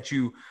 right? That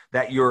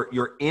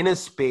you're in a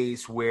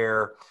space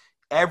where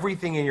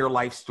everything in your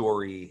life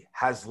story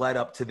has led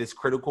up to this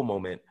critical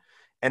moment.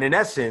 And in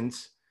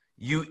essence,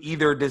 you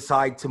either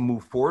decide to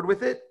move forward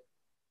with it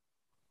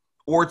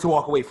or to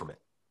walk away from it.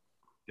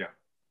 Yeah.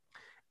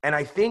 And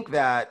I think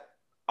that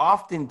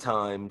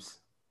oftentimes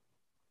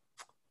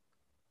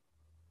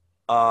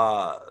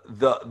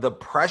the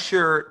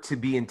pressure to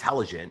be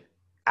intelligent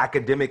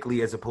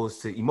academically as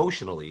opposed to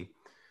emotionally,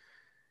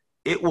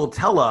 it will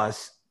tell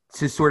us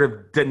to sort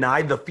of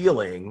deny the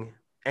feeling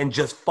and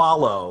just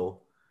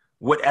follow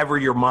whatever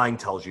your mind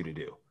tells you to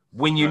do.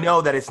 When you know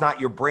that it's not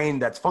your brain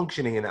that's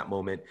functioning in that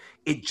moment,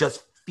 it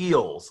just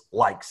feels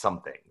like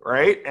something,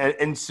 right?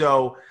 And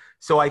so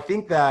I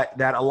think that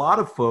a lot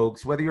of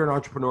folks, whether you're an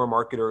entrepreneur,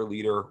 marketer,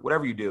 leader,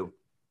 whatever you do,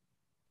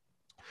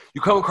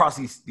 you come across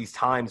these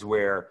times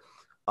where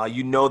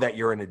you know that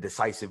you're in a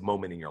decisive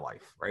moment in your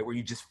life, right? Where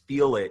you just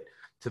feel it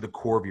to the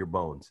core of your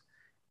bones.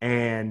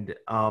 And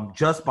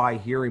just by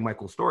hearing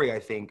Michael's story, I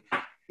think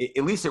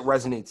at least it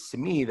resonates to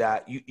me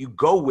that you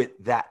go with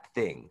that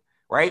thing,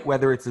 right?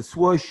 Whether it's a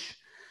swoosh,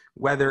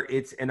 whether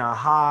it's an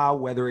aha,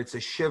 whether it's a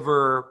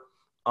shiver,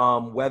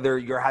 whether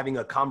you're having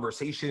a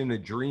conversation, a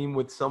dream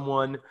with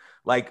someone,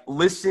 like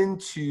listen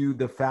to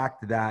the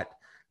fact that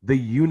the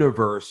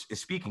universe is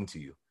speaking to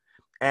you,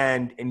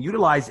 and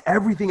utilize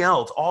everything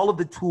else, all of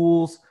the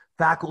tools,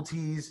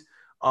 faculties,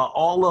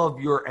 all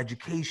of your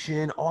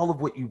education, all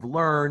of what you've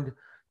learned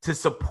to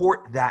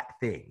support that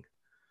thing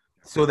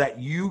so that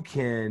you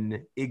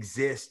can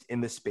exist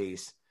in the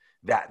space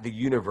that the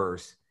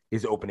universe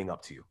is opening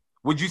up to you.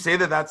 Would you say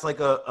that that's like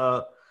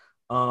a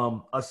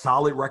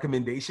solid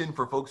recommendation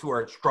for folks who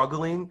are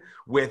struggling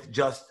with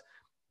just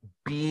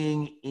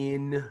being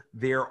in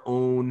their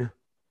own,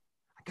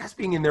 I guess,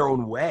 being in their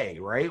own way,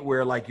 right?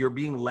 Where like you're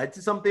being led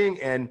to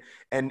something and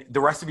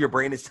the rest of your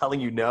brain is telling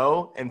you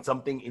no, and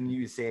something in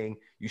you is saying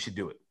you should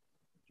do it.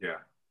 Yeah.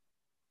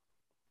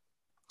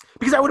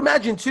 Because I would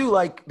imagine too,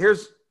 like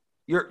there's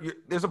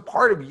a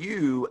part of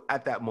you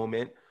at that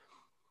moment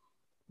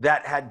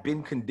that had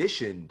been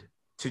conditioned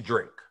to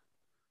drink,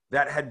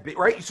 that had been,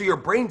 right? So your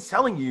brain's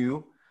telling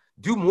you,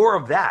 do more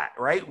of that,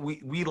 right?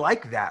 We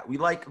like that. We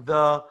like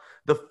the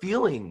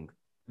feeling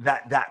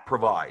that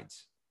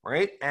provides,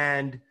 right?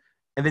 And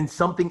then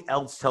something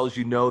else tells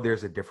you, no,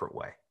 there's a different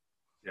way.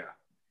 Yeah.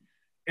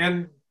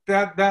 And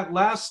that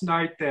last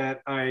night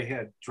that I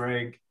had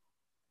drank,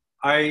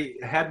 I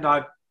had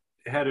not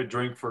had a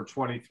drink for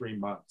 23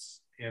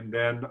 months. And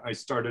then I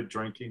started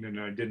drinking and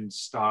I didn't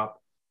stop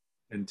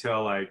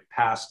until I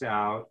passed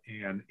out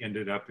and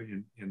ended up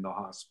in the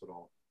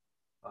hospital.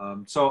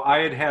 So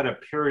I had a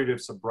period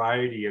of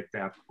sobriety at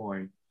that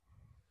point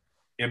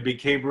and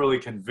became really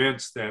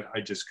convinced that I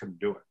just couldn't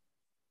do it.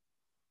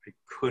 I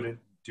couldn't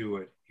do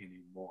it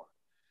anymore.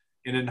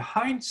 And in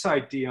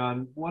hindsight,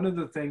 Dion, one of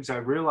the things I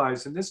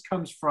realized, and this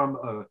comes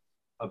from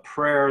a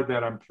prayer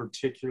that I'm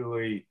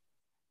particularly,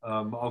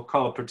 I'll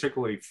call it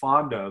particularly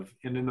fond of.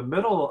 And in the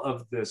middle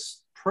of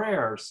this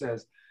prayer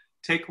says,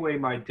 take away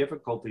my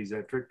difficulties,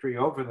 that victory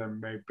over them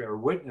may bear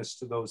witness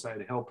to those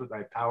I'd help with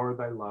thy power,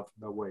 thy love,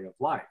 and the way of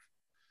life.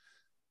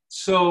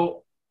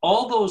 So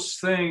all those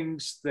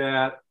things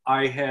that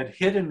I had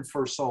hidden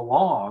for so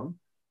long,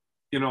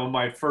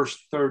 my first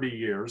 30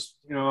 years,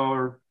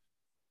 or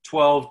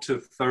 12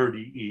 to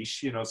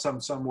 30-ish,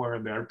 somewhere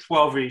in there,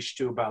 12-ish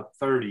to about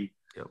 30.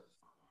 Yep.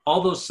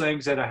 All those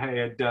things that I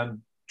had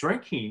done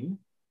drinking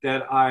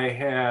that I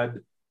had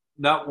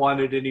not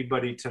wanted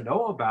anybody to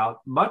know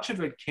about, much of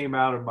it came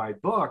out of my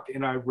book.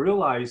 And I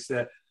realized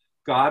that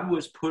God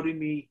was putting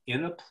me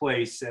in a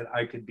place that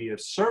I could be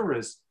of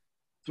service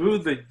through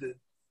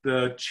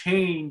the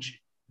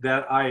change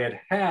that I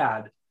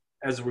had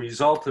as a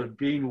result of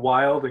being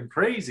wild and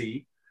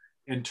crazy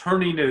and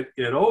turning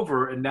it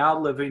over and now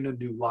living a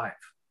new life.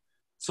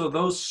 So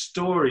those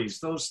stories,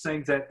 those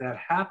things that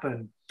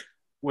happened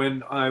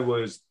when I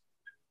was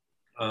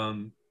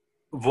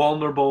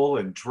vulnerable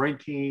and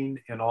drinking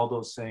and all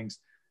those things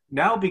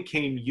now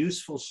became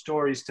useful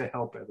stories to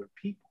help other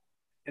people.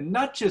 And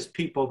not just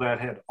people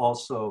that had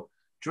also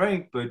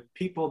drank, but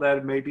people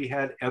that maybe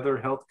had other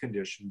health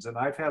conditions. And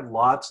I've had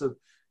lots of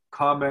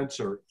comments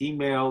or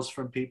emails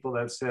from people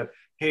that said,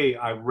 hey,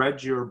 I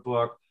read your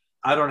book.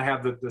 I don't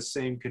have the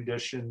same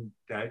condition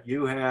that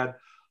you had.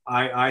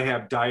 I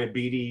have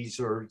diabetes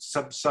or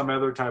some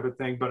other type of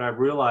thing, but I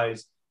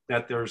realized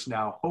that there's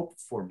now hope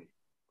for me.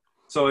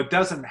 So it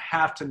doesn't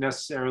have to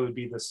necessarily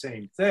be the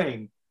same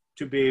thing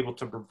to be able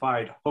to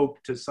provide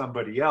hope to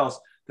somebody else,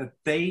 that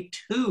they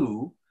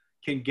too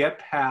can get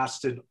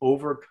past and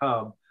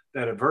overcome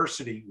that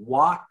adversity,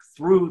 walk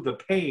through the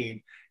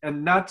pain,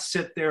 and not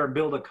sit there and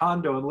build a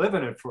condo and live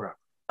in it forever.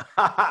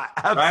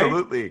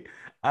 Absolutely. Right?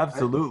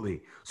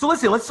 Absolutely. So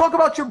listen, let's talk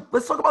about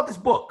this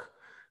book,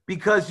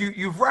 because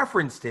you've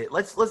referenced it.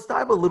 Let's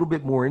dive a little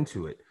bit more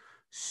into it.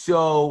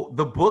 So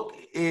the book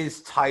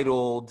is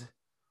titled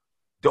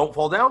Don't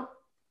Fall Down?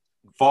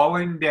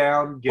 Falling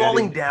Down, Getting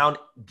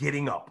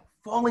Up.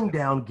 Falling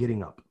Down,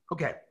 Getting Up.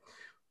 Okay.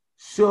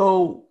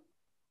 So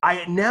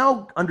I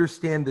now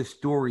understand the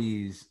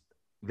stories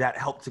that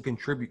helped to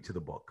contribute to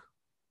the book.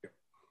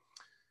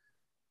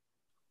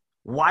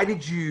 Why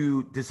did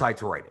you decide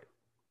to write it?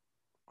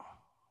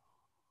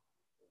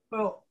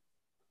 Well,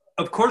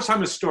 of course,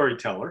 I'm a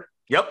storyteller.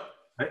 Yep.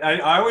 I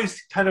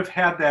always kind of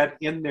had that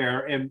in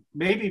there. And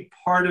maybe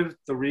part of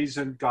the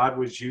reason God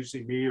was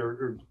using me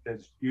or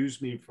has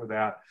used me for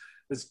that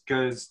is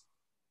because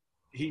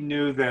he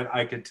knew that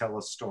I could tell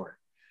a story.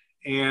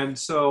 And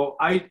so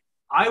I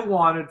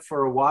wanted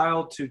for a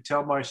while to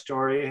tell my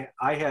story.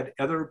 I had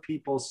other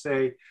people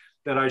say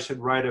that I should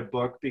write a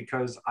book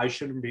because I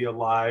shouldn't be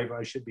alive.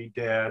 I should be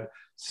dead.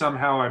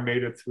 Somehow I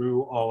made it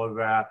through all of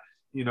that,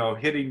 you know,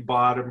 hitting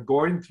bottom,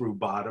 going through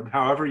bottom,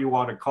 however you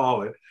want to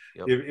call it.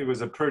 Yep. It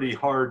was a pretty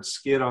hard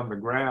skid on the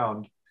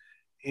ground.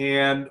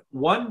 And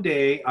one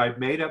day I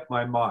made up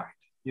my mind.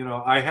 You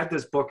know, I had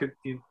this book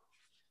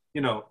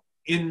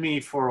in me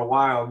for a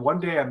while. And one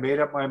day I made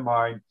up my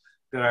mind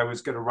that I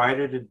was going to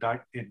write it in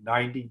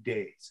 90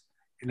 days.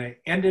 And I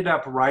ended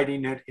up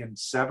writing it in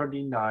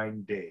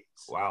 79 days.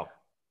 Wow.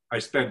 I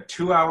spent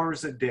 2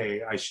 hours a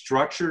day. I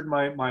structured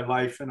my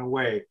life in a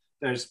way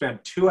that I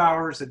spent 2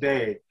 hours a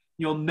day.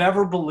 You'll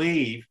never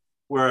believe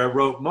where I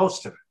wrote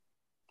most of it.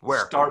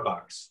 Where?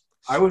 Starbucks.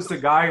 I was the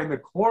guy in the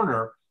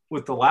corner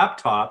with the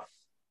laptop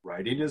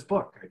writing his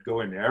book. I'd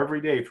go in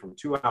every day for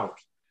 2 hours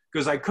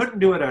because I couldn't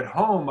do it at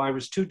home. I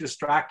was too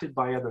distracted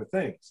by other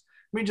things.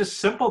 I mean, just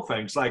simple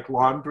things like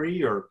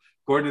laundry or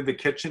going to the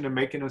kitchen and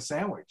making a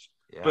sandwich.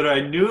 Yeah. But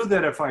I knew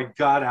that if I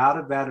got out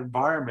of that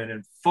environment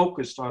and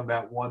focused on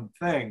that one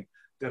thing,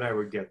 that I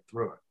would get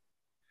through it.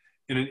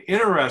 And an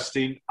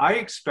interesting, I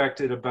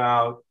expected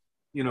about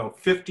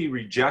 50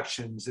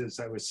 rejections as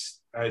I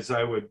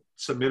would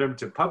submit them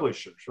to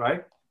publishers,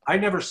 right? I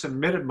never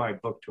submitted my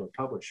book to a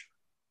publisher.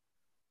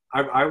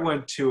 I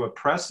went to a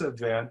press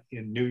event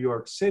in New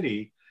York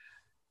City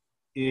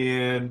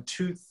in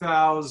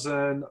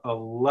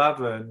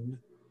 2011,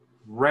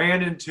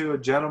 ran into a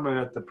gentleman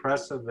at the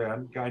press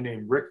event, a guy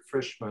named Rick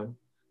Frischman,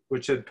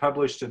 which had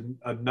published a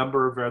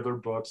number of other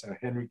books, a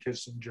Henry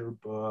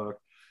Kissinger book,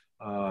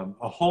 a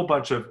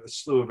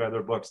slew of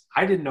other books.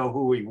 I didn't know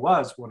who he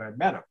was when I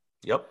met him.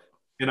 Yep.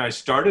 And I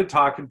started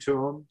talking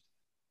to him,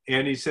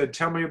 and he said,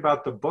 "Tell me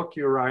about the book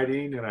you're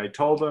writing." And I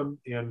told him,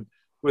 and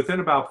within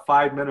about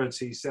 5 minutes,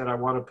 he said, "I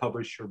want to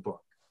publish your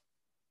book."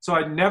 So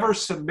I never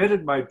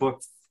submitted my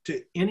book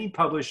to any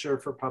publisher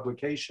for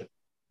publication,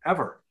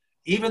 ever.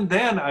 Even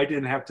then, I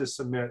didn't have to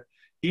submit.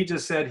 He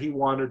just said he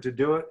wanted to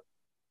do it.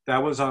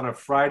 That was on a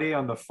Friday.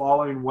 On the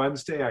following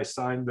Wednesday, I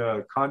signed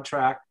the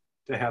contract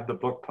to have the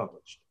book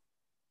published.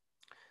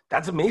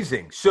 That's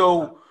amazing.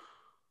 So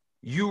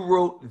you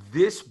wrote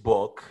this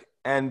book,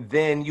 and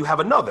then you have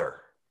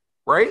another,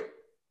 right?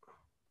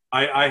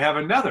 I have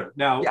another.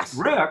 Now, yes.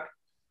 Rick,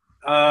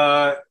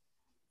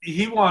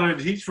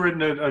 he's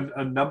written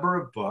a number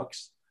of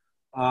books,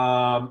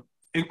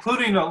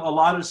 including a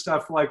lot of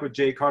stuff like with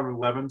J. Carter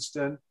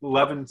Levinston,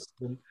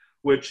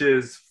 which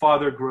is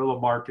Father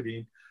Guerrilla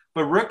Marketing.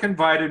 But Rick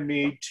invited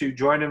me to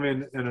join him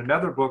in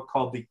another book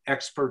called The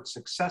Expert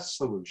Success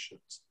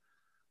Solutions.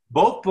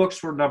 Both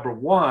books were number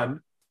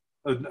one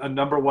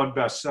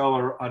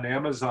bestseller on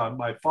Amazon.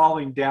 My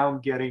Falling Down,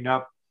 Getting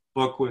Up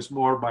book was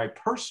more my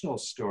personal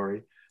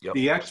story. Yep.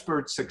 The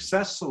Expert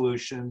Success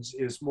Solutions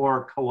is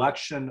more a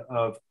collection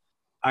of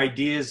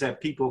ideas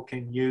that people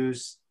can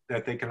use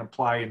that they can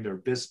apply in their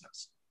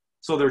business.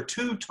 So they're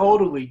two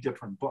totally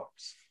different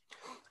books.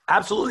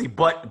 Absolutely.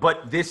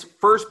 But this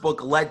first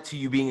book led to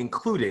you being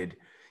included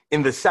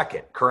in the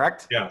second,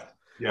 correct? Yeah.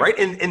 Yeah. Right.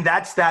 And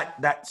that's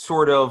that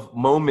sort of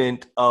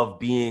moment of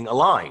being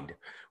aligned,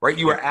 right?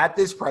 You were at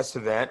this press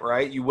event,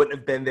 right? You wouldn't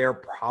have been there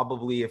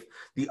probably if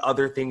the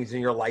other things in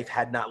your life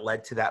had not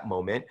led to that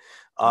moment.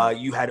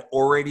 You had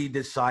already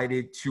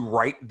decided to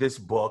write this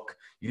book.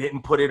 You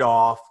didn't put it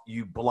off.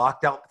 You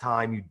blocked out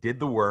time. You did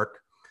the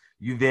work.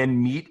 You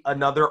then meet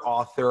another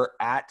author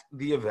at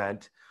the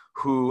event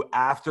who,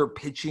 after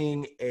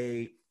pitching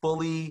a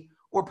fully,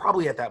 or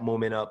probably at that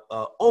moment,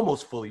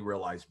 almost fully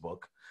realized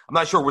book. I'm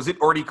not sure. Was it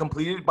already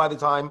completed by the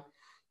time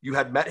you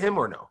had met him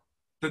or no?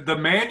 The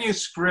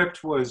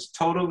manuscript was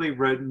totally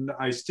written.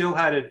 I still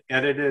had it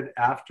edited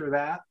after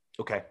that.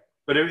 Okay.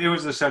 But it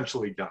was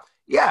essentially done.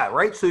 Yeah,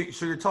 right. So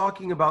you're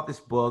talking about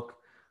this book.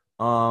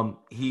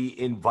 He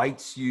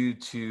invites you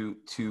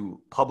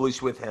to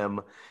publish with him,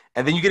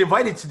 and then you get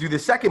invited to do the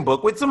second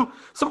book with some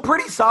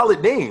pretty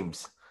solid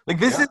names. Like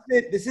this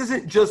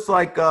isn't just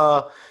like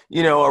a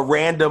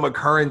random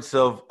occurrence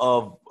of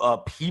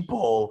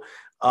people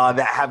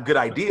that have good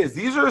ideas.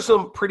 These are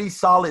some pretty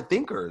solid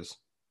thinkers.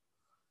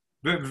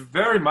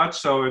 Very much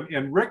so.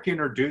 And Rick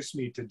introduced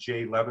me to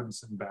Jay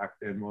Levinson back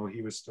then while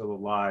he was still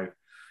alive.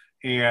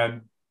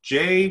 And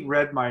Jay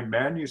read my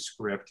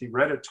manuscript. He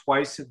read it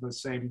twice in the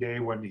same day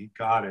when he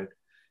got it.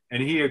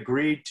 And he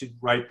agreed to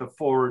write the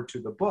foreword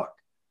to the book.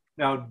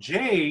 Now,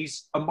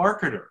 Jay's a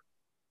marketer.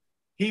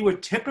 He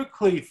would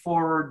typically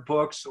forward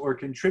books or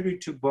contribute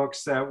to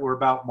books that were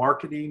about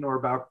marketing or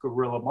about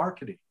guerrilla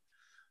marketing.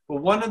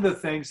 But one of the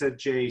things that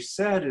Jay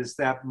said is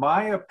that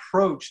my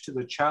approach to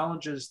the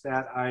challenges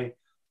that I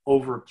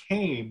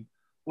overcame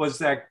was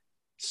that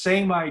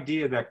same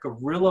idea, that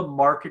guerrilla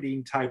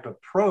marketing type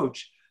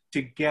approach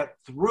to get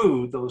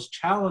through those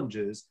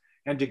challenges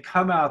and to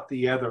come out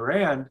the other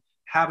end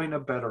having a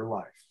better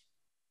life.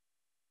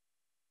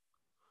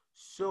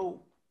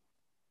 So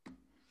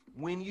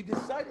when you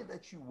decided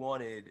that you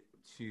wanted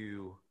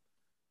to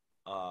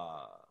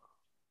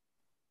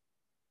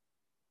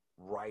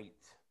write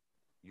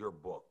your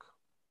book,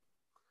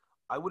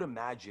 I would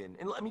imagine,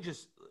 and let me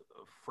just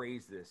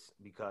phrase this,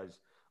 because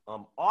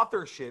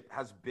authorship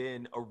has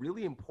been a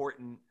really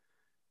important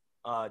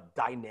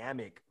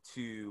dynamic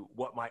to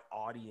what my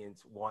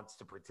audience wants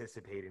to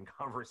participate in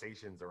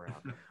conversations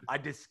around. I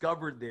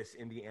discovered this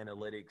in the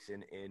analytics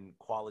and in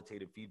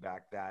qualitative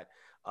feedback that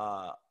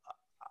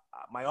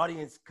my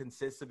audience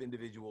consists of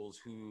individuals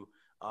who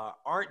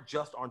aren't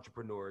just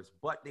entrepreneurs,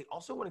 but they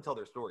also want to tell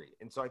their story.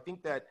 And so I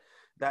think that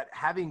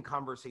having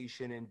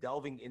conversation and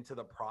delving into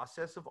the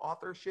process of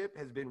authorship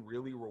has been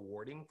really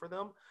rewarding for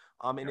them.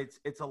 And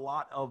it's a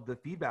lot of the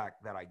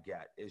feedback that I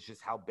get is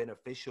just how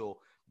beneficial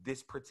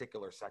this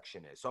particular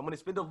section is. So I'm going to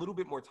spend a little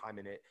bit more time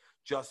in it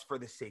just for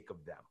the sake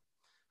of them.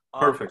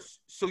 Perfect.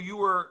 So you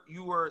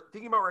were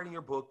thinking about writing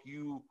your book.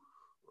 You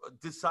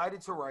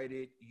decided to write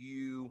it.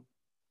 You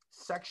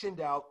sectioned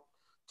out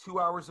 2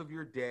 hours of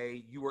your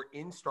day. You were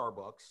in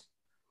Starbucks.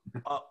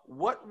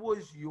 What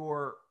was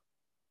your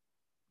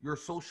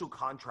social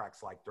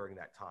contracts like during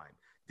that time?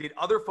 Did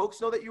other folks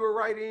know that you were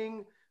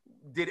writing?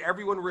 Did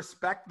everyone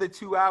respect the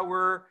 2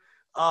 hour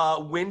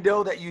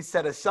window that you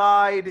set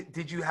aside?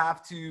 Did you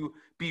have to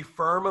be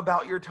firm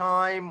about your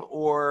time,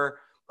 or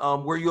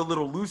were you a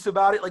little loose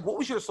about it? Like, what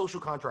was your social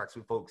contracts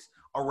with folks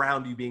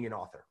around you being an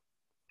author?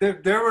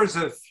 There was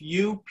a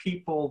few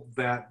people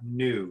that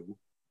knew.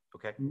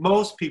 Okay.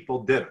 Most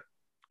people didn't.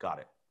 Got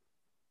it.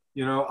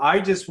 You know, I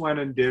just went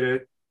and did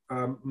it.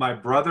 My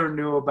brother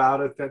knew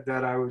about it,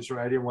 that I was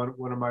writing,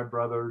 one of my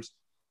brothers.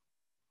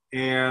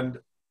 And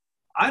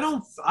I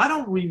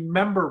don't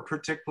remember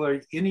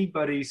particularly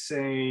anybody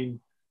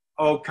saying,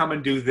 oh, come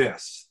and do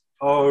this.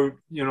 Oh,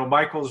 you know,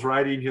 Michael's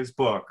writing his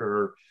book,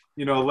 or,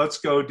 you know, let's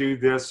go do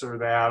this or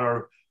that,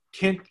 or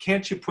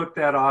can't you put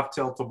that off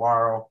till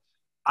tomorrow?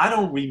 I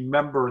don't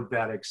remember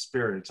that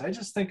experience. I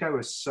just think I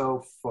was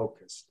so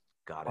focused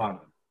on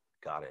it.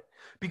 Got it.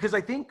 Because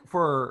I think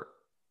for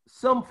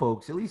some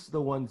folks, at least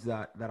the ones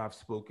that I've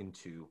spoken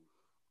to,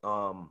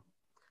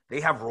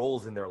 they have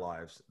roles in their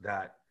lives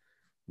that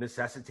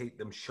necessitate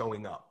them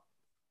showing up.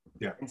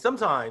 Yeah. And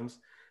sometimes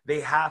they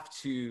have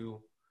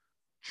to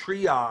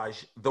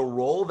triage the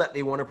role that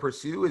they want to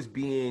pursue as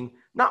being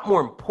not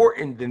more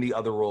important than the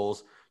other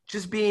roles,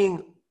 just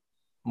being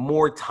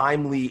more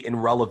timely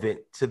and relevant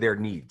to their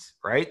needs,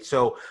 right?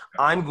 So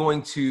I'm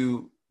going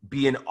to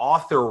be an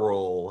author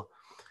role.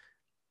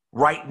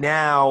 Right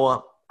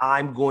now,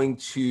 I'm going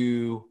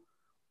to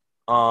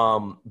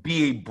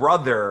be a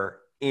brother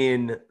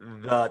in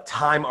the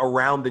time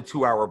around the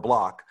 2 hour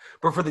block.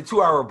 But for the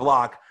 2 hour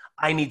block,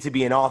 I need to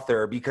be an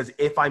author, because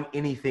if I'm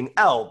anything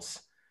else,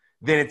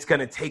 then it's going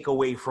to take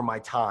away from my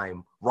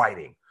time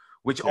writing,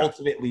 which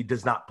ultimately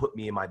does not put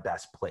me in my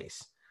best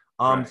place.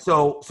 Right.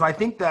 So I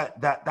think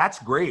that's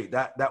great.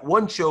 That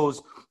one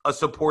shows a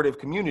supportive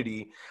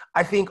community.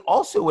 I think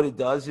also what it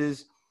does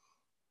is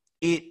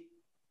it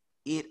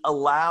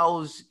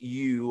allows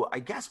you, I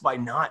guess, by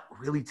not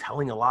really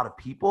telling a lot of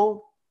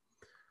people,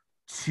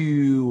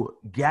 to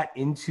get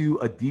into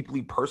a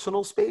deeply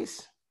personal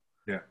space.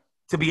 Yeah.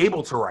 To be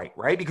able to write,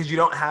 right? Because you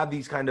don't have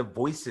these kind of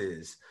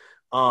voices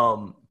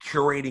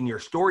curating your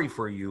story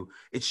for you.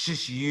 It's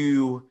just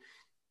you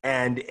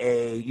and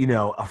a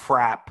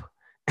frap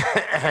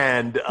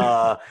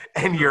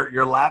and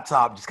your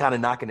laptop just kind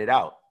of knocking it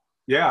out.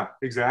 Yeah,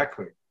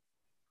 exactly.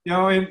 You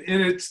know, and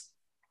it's,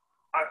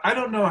 I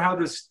don't know how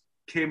this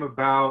came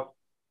about.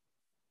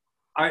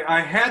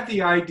 I had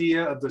the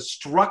idea of the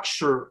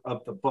structure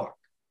of the book.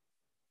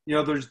 You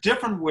know, there's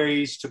different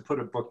ways to put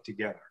a book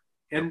together.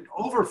 And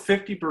over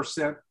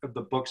 50% of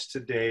the books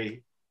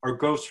today are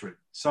ghostwritten.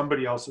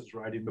 Somebody else is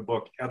writing the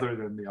book other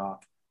than the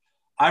author.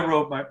 I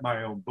wrote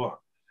my own book.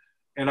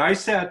 And I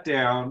sat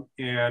down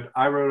and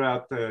I wrote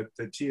out the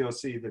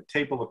TOC, the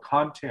table of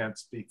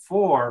contents,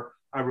 before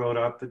I wrote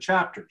out the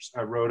chapters.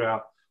 I wrote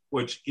out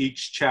what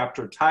each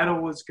chapter title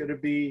was going to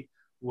be,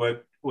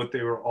 what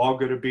they were all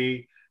going to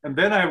be. And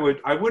then I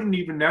wouldn't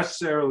even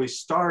necessarily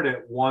start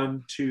at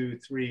 1, 2,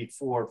 3,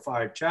 4,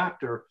 5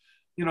 chapter.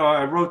 You know,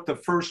 I wrote the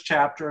first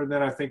chapter, and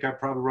then I think I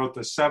probably wrote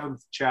the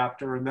 7th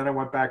chapter, and then I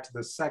went back to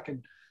the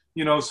second,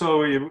 you know,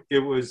 so it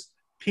was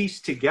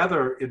pieced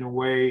together in a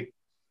way,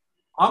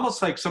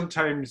 almost like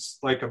sometimes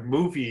like a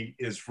movie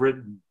is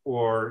written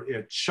or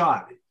it's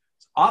shot.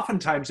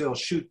 Oftentimes they'll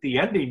shoot the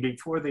ending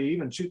before they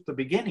even shoot the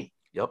beginning.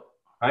 Yep.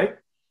 Right?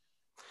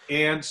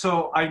 And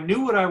so I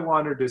knew what I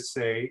wanted to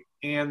say,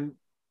 and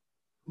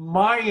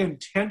my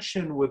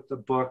intention with the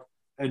book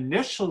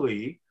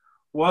initially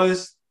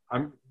was,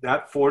 I'm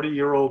that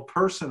 40-year-old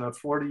person, a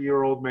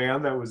 40-year-old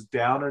man that was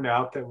down and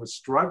out, that was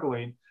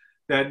struggling,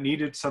 that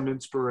needed some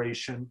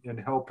inspiration and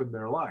help in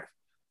their life.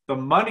 The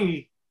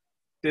money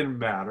didn't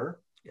matter.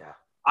 Yeah.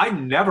 I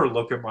never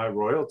look at my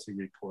royalty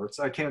reports.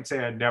 I can't say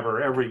I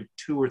never, every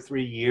 2 or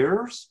 3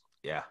 years.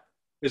 Yeah.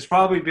 It's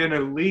probably been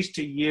at least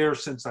a year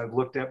since I've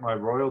looked at my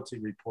royalty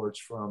reports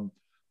from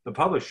the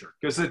publisher,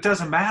 because it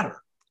doesn't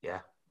matter. Yeah.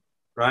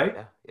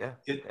 Right?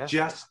 It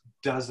Just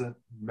doesn't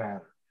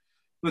matter.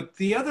 But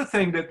the other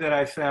thing that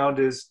I found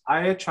is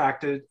I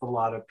attracted a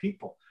lot of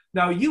people.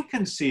 Now you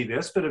can see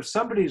this, but if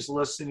somebody's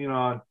listening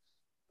on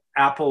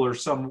Apple or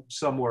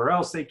somewhere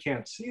else, they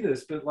can't see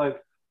this. But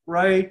like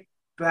right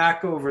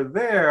back over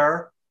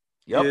there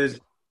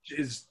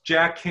is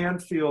Jack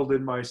Canfield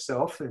and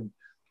myself, and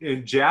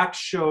Jack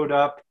showed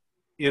up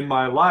in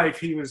my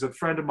life. He was a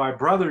friend of my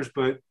brother's,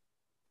 but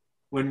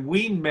when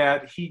we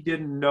met, he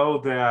didn't know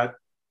that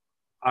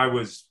I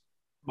was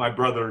my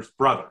brother's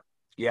brother.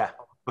 Yeah.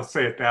 I'll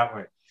say it that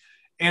way.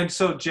 And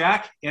so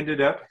Jack ended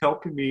up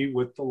helping me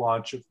with the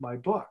launch of my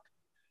book.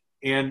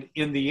 And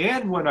in the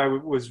end, when I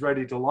was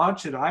ready to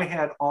launch it, I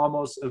had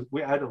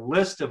we had a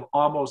list of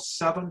almost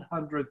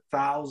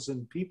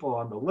 700,000 people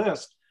on the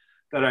list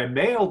that I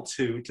mailed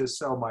to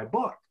sell my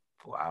book.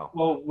 Wow.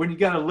 Well, when you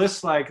get a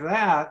list like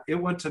that, it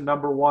went to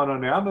 #1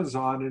 on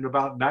Amazon in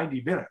about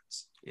 90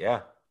 minutes.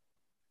 Yeah.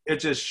 It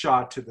just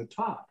shot to the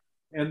top.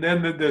 And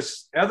then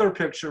this other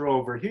picture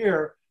over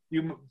here,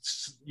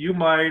 you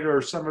might,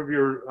 or some of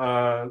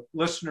your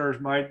listeners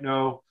might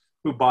know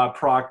who Bob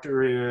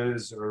Proctor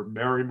is, or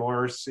Mary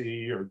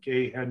Morrissey, or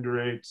Gay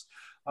Hendricks.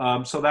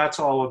 So that's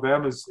all of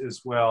them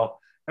as well.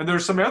 And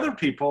there's some other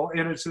people,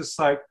 and it's just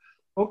like,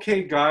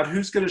 okay, God,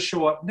 who's going to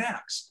show up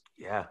next?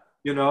 Yeah.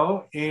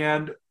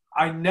 And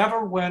I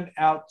never went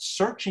out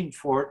searching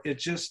for it. It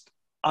just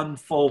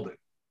unfolded,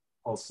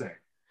 I'll say.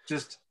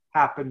 Just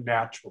happened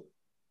naturally.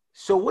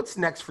 So what's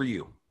next for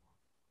you?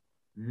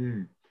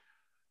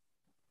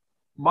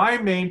 My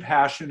main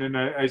passion, and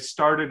I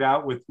started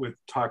out with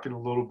talking a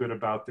little bit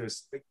about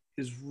this,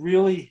 is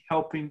really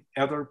helping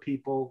other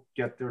people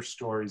get their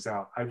stories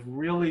out. I've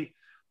really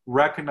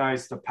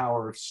recognized the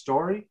power of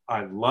story.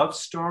 I love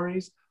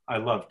stories. I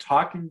love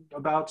talking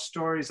about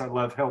stories. I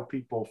love help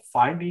people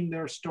finding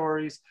their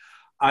stories.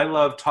 I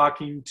love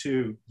talking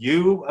to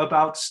you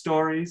about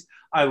stories.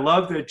 I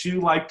love that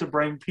you like to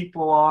bring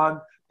people on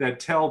that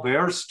tell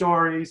their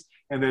stories,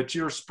 and that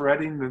you're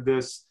spreading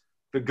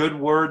the good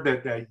word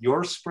that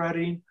you're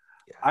spreading.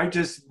 Yeah. I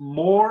just,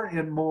 more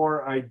and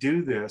more I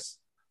do this,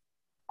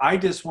 I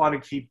just want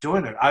to keep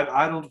doing it.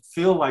 I don't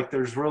feel like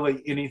there's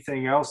really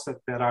anything else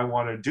that I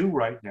want to do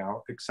right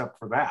now except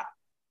for that.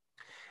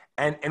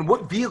 And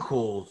what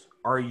vehicles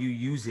are you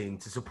using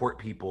to support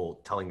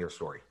people telling their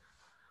story?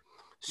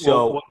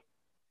 So,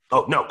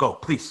 oh, no, go,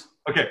 please.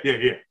 Okay,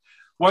 yeah.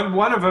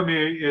 One of them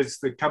is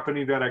the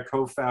company that I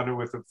co-founded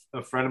with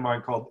a friend of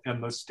mine called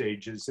Endless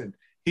Stages. And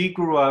he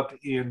grew up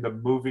in the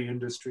movie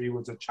industry,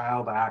 was a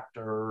child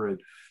actor. And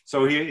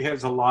so he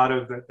has a lot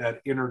of that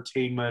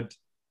entertainment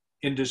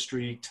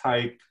industry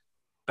type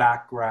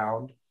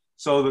background.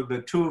 So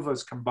the two of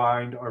us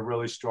combined are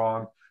really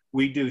strong.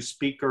 We do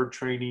speaker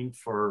training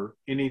for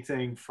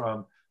anything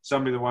from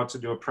somebody that wants to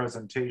do a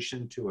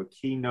presentation to a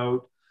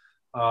keynote.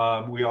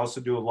 We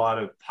also do a lot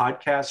of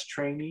podcast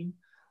training.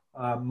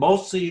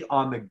 Mostly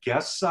on the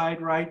guest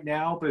side right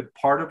now, but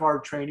part of our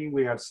training,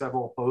 we have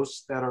several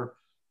hosts that are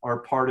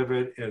part of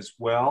it as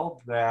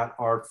well, that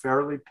are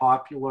fairly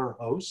popular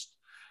hosts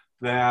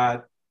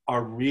that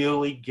are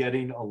really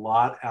getting a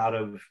lot out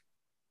of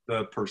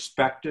the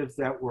perspective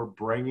that we're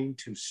bringing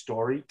to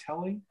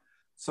storytelling.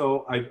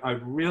 So I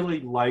really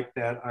like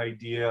that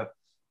idea.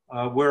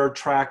 We're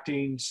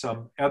attracting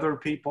some other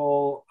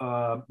people.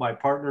 My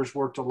partners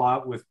worked a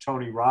lot with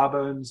Tony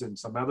Robbins and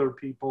some other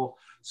people.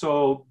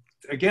 So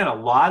again, a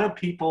lot of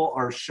people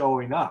are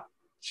showing up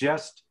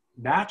just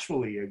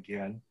naturally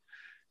again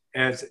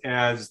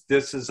as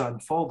this is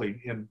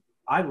unfolding, and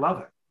I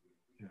love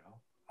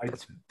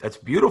it. That's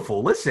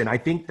beautiful. Listen, I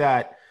think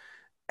that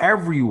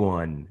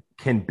everyone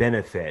can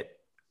benefit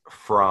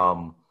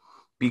from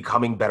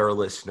becoming better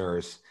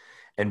listeners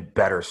and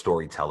better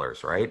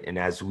storytellers, right? And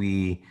as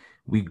we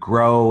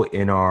grow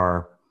in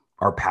our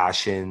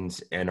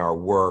passions and our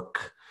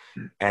work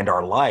and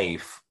our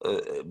life,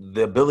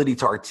 the ability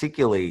to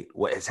articulate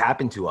what has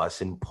happened to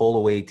us and pull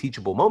away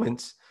teachable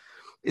moments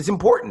is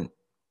important,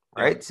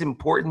 right? It's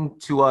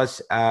important to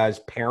us as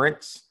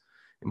parents,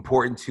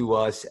 important to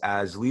us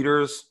as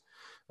leaders,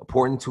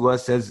 important to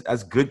us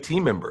as good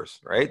team members,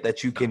 right?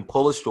 That you can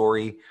pull a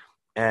story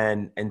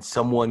and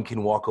someone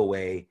can walk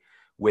away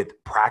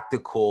with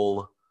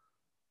practical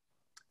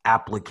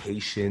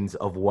applications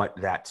of what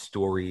that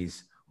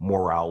story's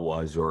morale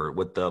was, or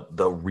what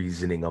the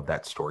reasoning of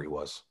that story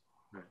was.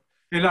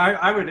 And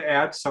I would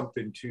add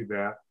something to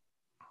that.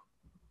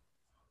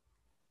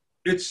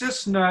 It's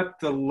just not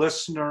the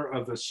listener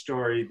of the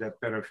story that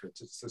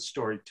benefits, it's the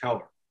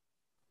storyteller.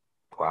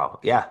 Wow.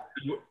 Yeah.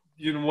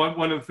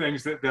 One of the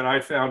things that I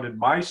found in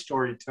my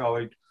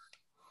storytelling,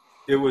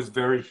 it was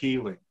very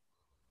healing.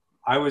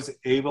 I was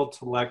able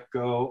to let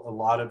go a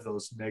lot of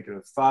those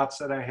negative thoughts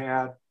that I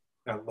had,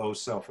 that low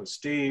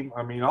self-esteem.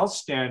 I mean, I'll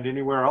stand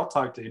anywhere, I'll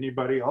talk to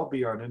anybody, I'll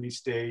be on any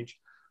stage.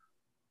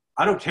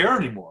 I don't care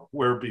anymore.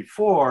 Where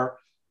before,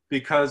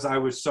 because I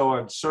was so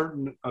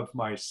uncertain of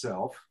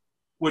myself,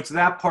 which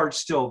that part's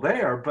still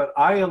there, but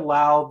I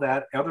allow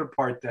that other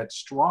part that's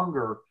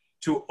stronger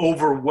to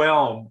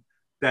overwhelm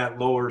that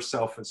lower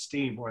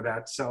self-esteem or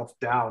that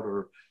self-doubt,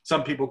 or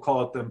some people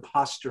call it the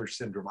imposter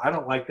syndrome. I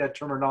don't like that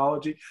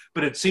terminology,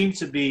 but it seems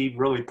to be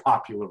really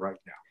popular right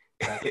now.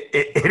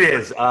 It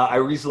is. I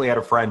recently had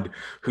a friend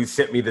who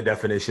sent me the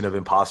definition of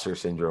imposter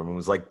syndrome and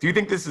was like, "Do you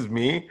think this is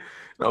me?"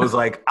 And I was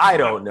like, "I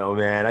don't know,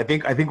 man. I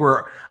think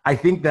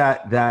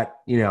that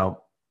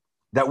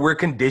that we're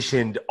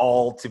conditioned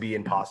all to be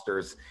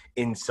imposters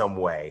in some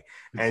way.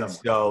 And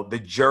so the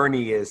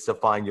journey is to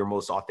find your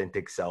most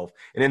authentic self.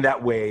 And in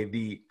that way,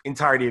 the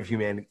entirety of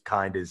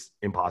humankind is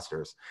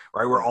imposters,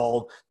 right? We're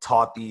all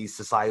taught these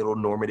societal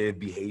normative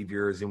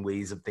behaviors and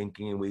ways of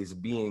thinking and ways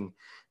of being.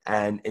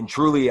 And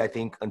truly, I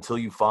think until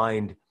you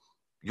find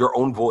your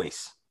own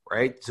voice,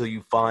 right? Until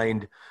you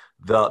find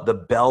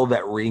the bell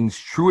that rings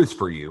truest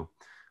for you,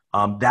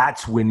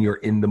 that's when you're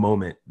in the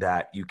moment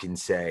that you can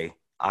say,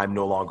 I'm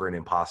no longer an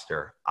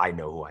imposter. I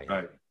know who I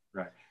am.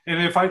 Right.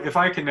 And if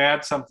I can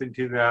add something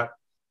to that,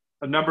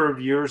 a number of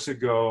years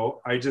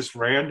ago, I just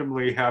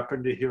randomly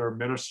happened to hear a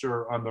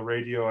minister on the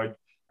radio.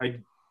 I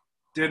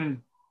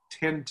didn't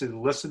tend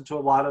to listen to a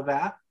lot of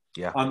that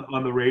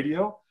on the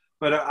radio,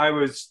 but I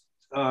was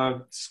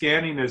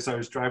scanning as I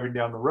was driving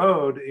down the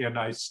road, and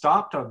I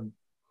stopped on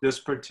this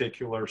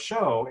particular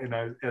show.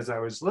 And as I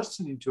was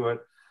listening to it,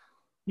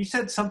 he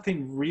said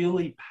something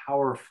really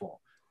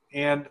powerful.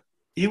 And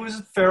he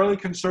was fairly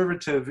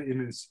conservative in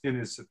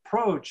his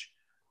approach.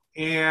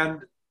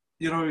 And,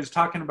 he was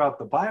talking about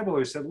the Bible.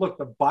 He said, look,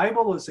 the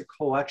Bible is a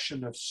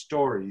collection of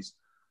stories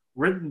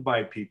written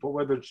by people,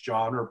 whether it's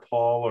John or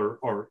Paul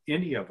or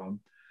any of them,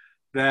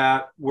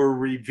 that were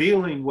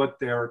revealing what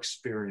their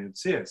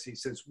experience is. He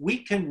says, we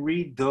can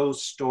read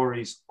those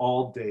stories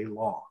all day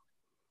long.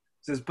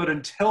 He says, but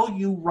until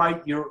you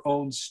write your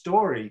own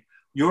story,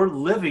 you're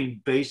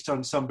living based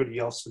on somebody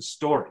else's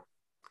story.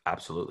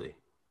 Absolutely.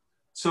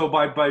 So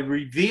by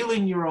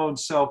revealing your own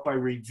self, by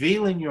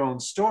revealing your own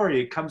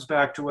story, it comes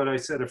back to what I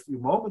said a few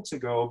moments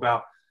ago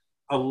about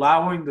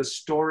allowing the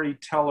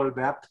storyteller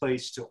that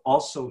place to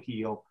also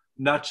heal,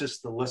 not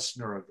just the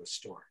listener of the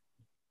story.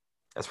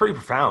 That's pretty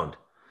profound.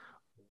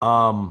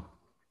 Wow.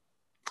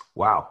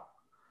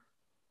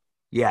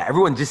 Yeah,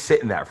 everyone just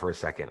sit in that for a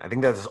second. I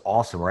think that's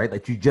awesome, right?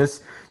 Like you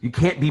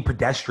can't be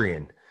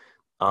pedestrian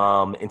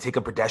and take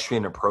a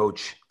pedestrian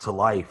approach to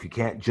life. You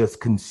can't just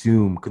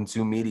consume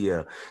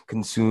media,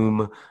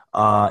 consume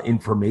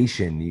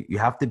information. You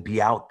have to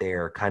be out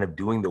there kind of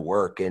doing the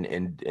work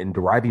and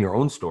deriving your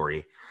own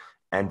story.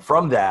 And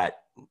from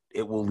that,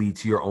 it will lead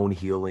to your own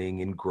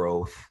healing and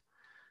growth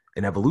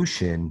and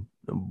evolution.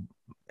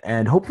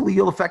 And hopefully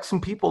you'll affect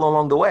some people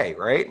along the way,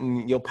 right?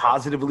 And you'll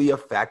positively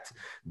affect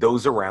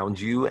those around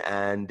you.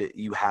 And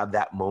you have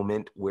that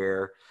moment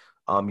where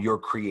you're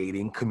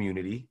creating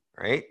community,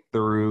 right?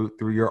 Through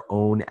your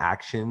own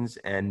actions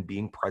and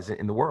being present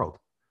in the world.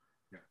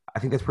 Yeah. I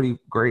think that's pretty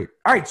great.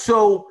 All right.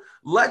 So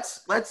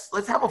let's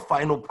have a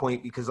final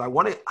point, because I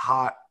want to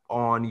hot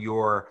on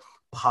your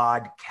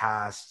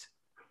podcast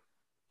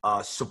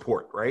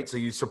support, right? So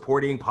you're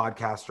supporting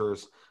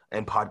podcasters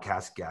and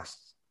podcast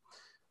guests.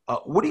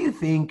 What do you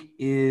think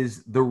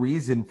is the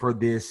reason for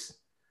this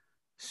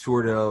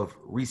sort of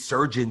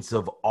resurgence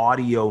of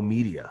audio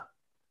media,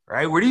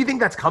 right? Where do you think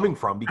that's coming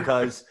from?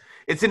 Because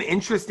it's an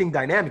interesting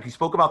dynamic. You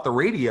spoke about the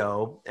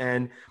radio,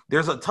 and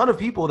there's a ton of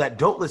people that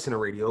don't listen to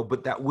radio,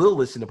 but that will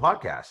listen to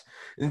podcasts.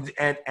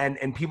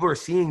 And people are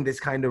seeing this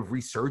kind of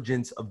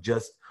resurgence of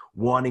just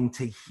wanting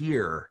to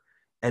hear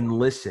and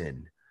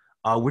listen.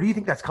 Where do you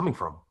think that's coming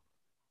from?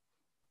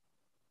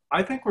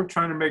 I think we're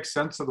trying to make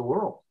sense of the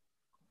world.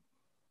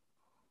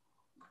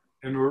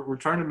 And we're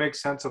trying to make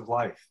sense of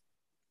life.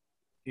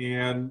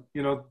 And,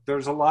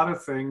 there's a lot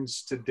of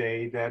things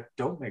today that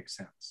don't make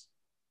sense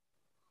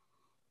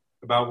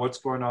about what's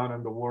going on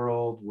in the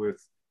world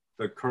with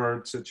the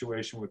current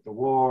situation with the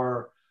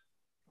war,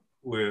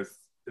 with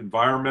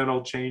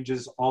environmental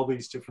changes, all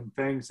these different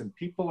things. And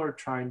people are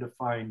trying to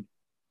find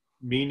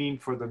meaning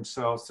for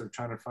themselves. They're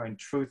trying to find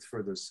truth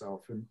for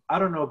themselves. And I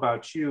don't know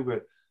about you,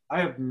 but I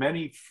have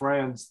many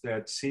friends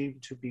that seem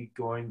to be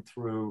going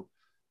through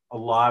a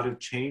lot of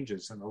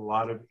changes and a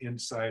lot of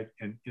insight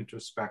and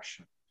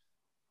introspection.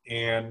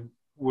 And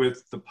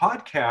with the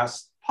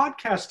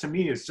podcast to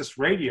me is just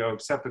radio,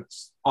 except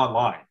it's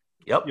online.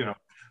 Yep.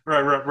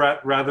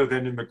 Rather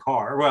than in the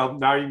car. Well,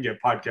 now you can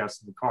get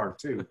podcasts in the car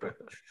too. But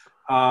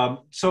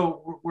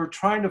so we're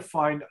trying to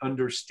find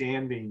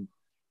understanding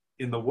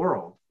in the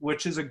world,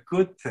 which is a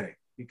good thing,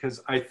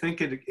 because I think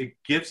it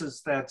gives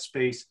us that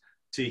space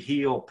to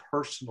heal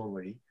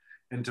personally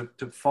and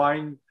to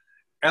find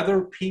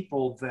other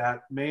people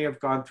that may have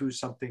gone through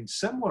something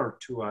similar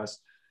to us,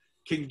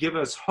 can give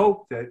us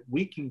hope that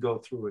we can go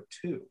through it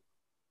too.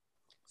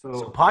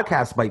 So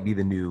podcasts might be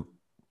the new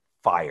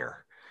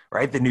fire,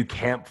 right? The new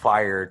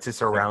campfire to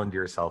surround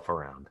yourself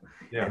around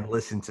and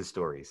listen to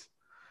stories.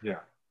 Yeah.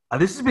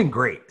 This has been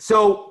great.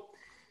 So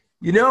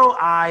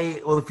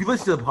Well, if you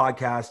listen to the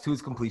podcast to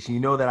its completion, you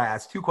know that I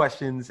ask two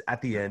questions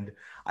at the end.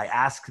 I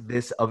ask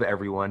this of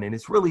everyone, and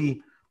it's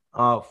really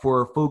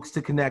for folks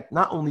to connect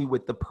not only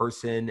with the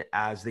person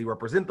as they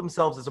represent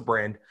themselves as a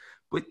brand,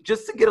 but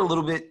just to get a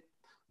little bit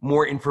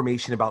more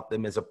information about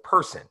them as a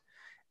person.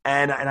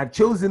 And I've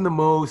chosen the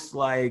most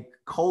like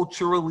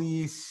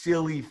culturally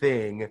silly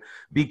thing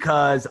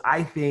because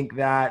I think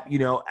that,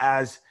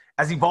 as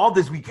evolved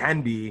as we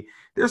can be,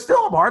 there's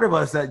still a part of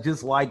us that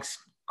just likes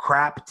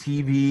crap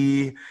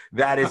TV,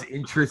 that is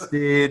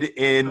interested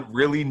in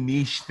really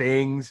niche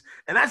things.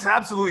 And that's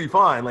absolutely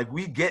fine. Like,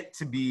 we get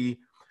to be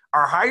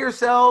our higher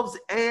selves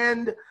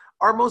and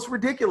our most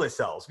ridiculous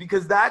selves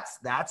because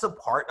that's a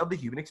part of the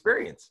human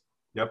experience.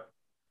 Yep.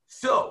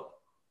 So,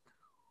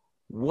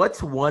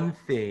 what's one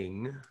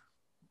thing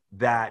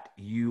that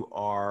you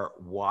are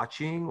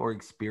watching or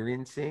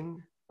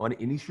experiencing on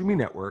any streaming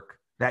network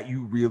that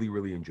you really,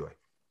 really enjoy?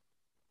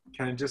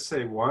 Can I just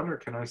say one or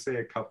can I say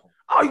a couple?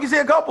 Oh, you can say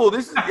a couple. I'm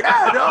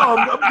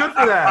good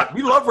for that.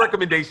 We love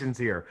recommendations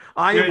here.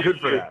 I am good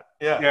for that.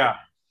 Yeah.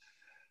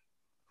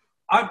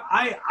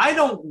 I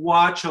don't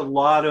watch a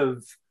lot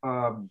of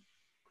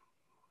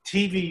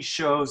TV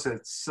shows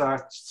that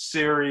such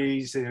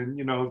series,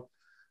 and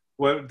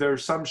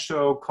there's some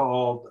show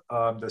called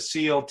the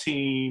SEAL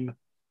Team.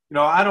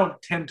 I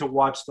don't tend to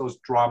watch those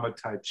drama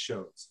type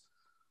shows.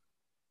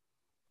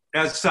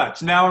 As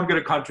such, now I'm going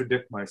to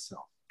contradict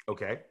myself.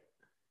 Okay.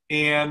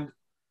 And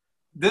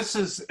this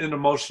is an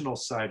emotional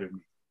side of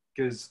me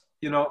because,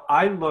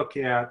 I look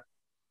at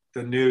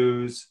the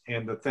news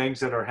and the things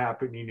that are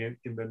happening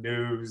in the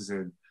news,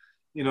 and,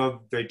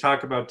 they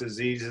talk about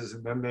diseases,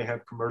 and then they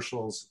have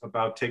commercials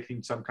about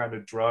taking some kind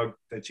of drug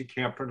that you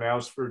can't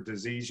pronounce for a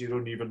disease you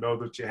don't even know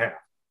that you have,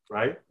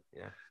 right?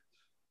 Yeah.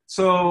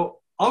 So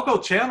I'll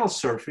go channel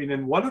surfing,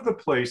 and one of the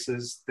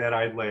places that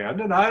I land,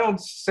 and I don't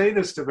say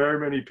this to very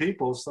many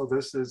people, so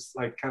this is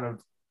like kind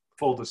of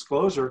full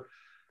disclosure,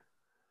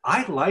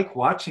 I like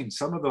watching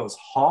some of those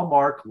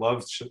Hallmark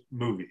love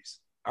movies.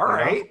 All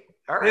right.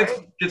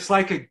 It's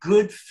like a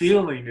good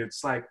feeling.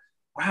 It's like,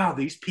 wow,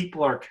 these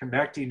people are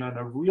connecting on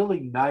a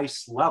really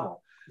nice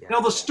level. Yeah.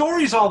 The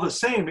story's all the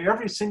same.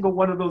 Every single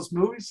one of those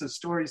movies, the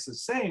story's the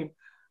same.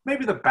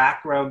 Maybe the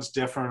background's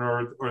different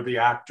or the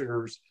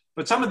actors,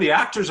 but some of the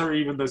actors are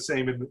even the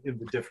same in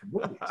the different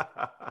movies.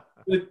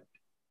 But,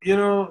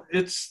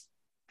 it's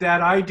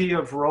that idea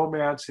of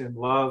romance and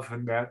love,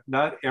 and that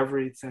not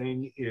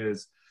everything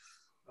is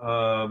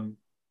blowing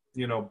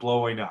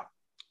up,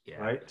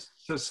 right?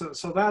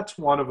 So that's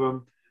one of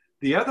them.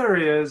 The other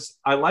is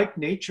I like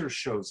nature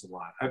shows a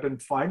lot. I've been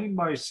finding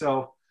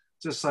myself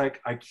just like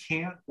I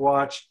can't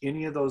watch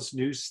any of those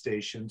news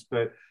stations,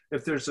 but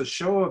if there's a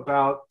show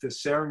about the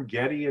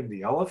Serengeti and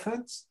the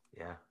elephants,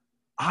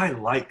 I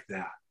like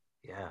that.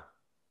 Yeah.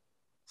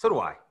 So do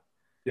I.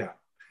 Yeah.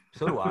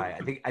 So do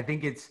I. I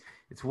think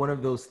it's one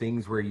of those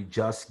things where you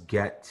just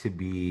get to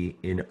be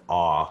in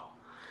awe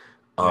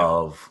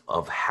of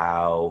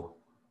how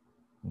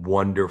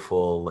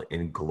wonderful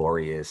and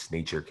glorious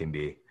nature can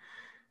be.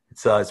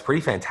 It's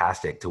pretty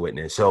fantastic to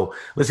witness. So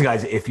listen,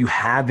 guys, if you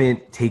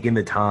haven't taken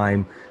the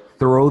time,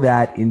 throw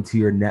that into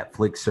your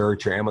Netflix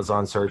search or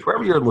Amazon search,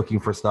 wherever you're looking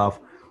for stuff.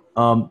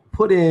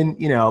 Put in,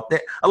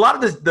 a lot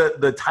of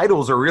the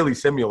titles are really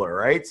similar,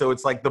 right? So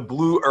it's like the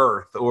Blue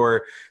Earth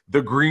or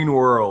the Green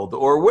World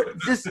or what.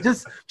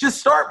 Just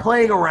start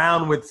playing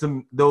around with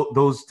some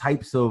those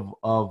types of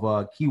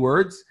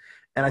keywords,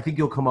 and I think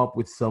you'll come up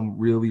with some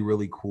really,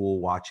 really cool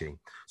watching.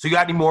 So you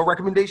got any more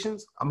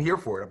recommendations? I'm here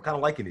for it. I'm kind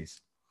of liking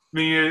these. I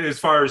mean, as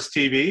far as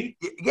TV?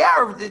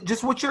 Yeah,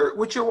 just what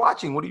you're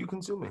watching. What are you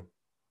consuming?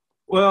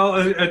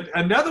 Well,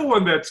 another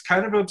one that's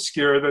kind of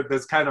obscure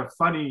that's kind of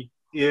funny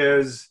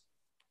is,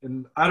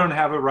 and I don't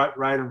have it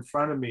right in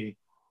front of me.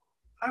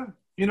 I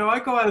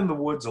go out in the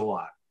woods a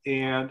lot,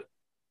 and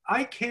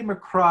I came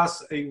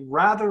across a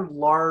rather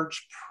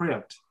large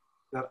print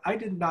that I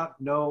did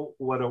not know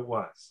what it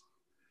was.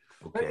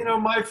 Okay.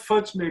 My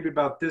foot's maybe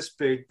about this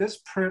big. This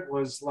print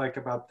was like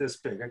about this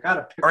big. I got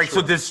a picture. All right,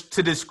 so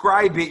to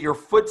describe it, your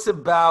foot's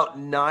about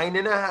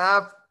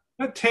 9.5.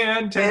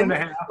 10 and a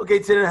half. Okay,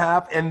 10 and a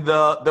half. And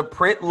the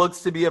print looks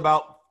to be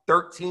about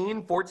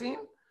 13, 14?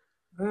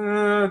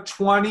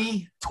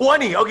 20.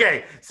 20.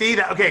 Okay. See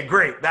that? Okay,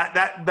 great.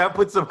 That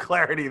puts some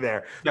clarity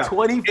there. Yeah.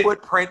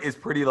 20-foot print is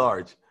pretty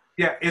large.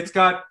 Yeah, it's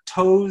got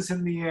toes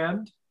in the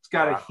end. It's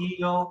got a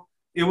heel.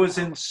 It was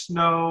in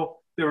snow.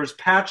 There was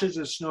patches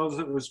of snow.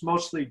 It was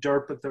mostly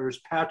dirt, but there was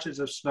patches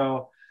of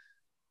snow.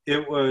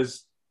 It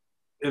was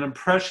an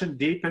impression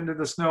deep into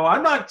the snow.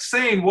 I'm not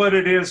saying what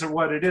it is or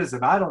what it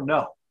isn't. I don't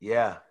know.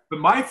 Yeah. But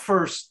my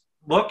first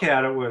look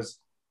at it was,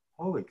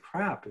 holy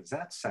crap, is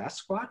that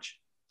Sasquatch?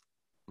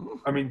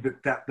 I mean,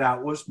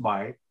 that was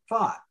my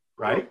thought,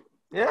 right?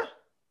 Yeah.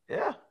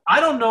 Yeah. I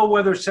don't know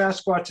whether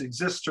Sasquatch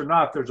exists or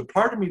not. There's a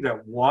part of me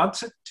that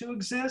wants it to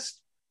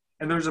exist,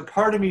 and there's a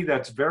part of me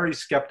that's very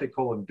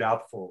skeptical and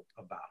doubtful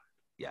about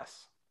it.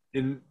 Yes.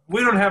 And we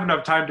don't have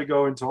enough time to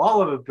go into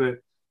all of it, but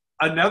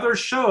another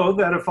show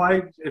that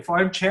if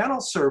I'm channel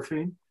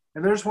surfing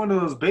and there's one of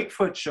those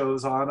Bigfoot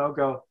shows on, I'll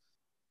go,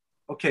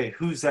 okay,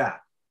 who's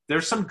that?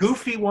 There's some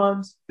goofy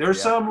ones.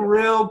 There's some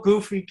real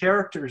goofy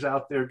characters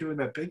out there doing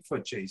that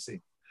Bigfoot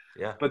chasing.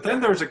 Yeah. But then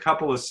there's a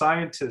couple of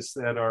scientists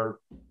that are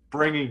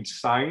bringing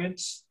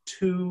science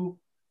to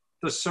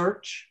the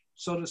search,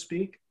 so to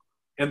speak.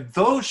 And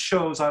those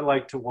shows I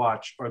like to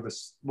watch are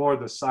more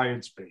the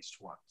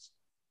science-based ones.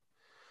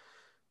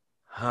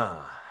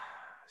 Huh.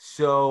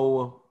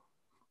 So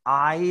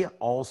I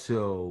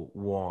also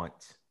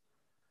want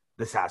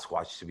the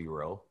Sasquatch to be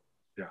real.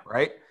 Yeah.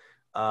 Right.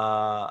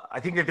 I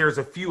think that there's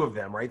a few of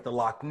them, right? The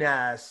Loch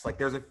Ness, like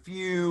there's a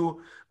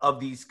few of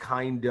these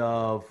kind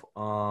of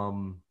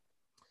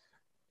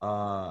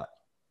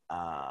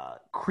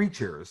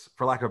creatures,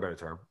 for lack of a better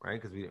term,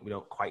 right? Because we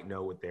don't quite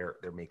know what their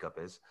makeup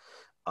is,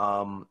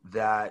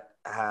 that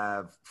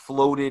have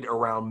floated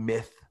around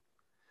myth,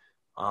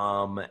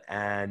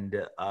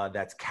 and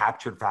that's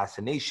captured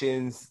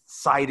fascinations,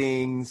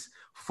 sightings,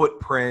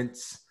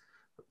 footprints,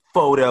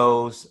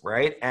 photos,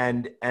 right?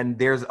 And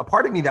there's a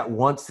part of me that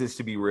wants this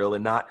to be real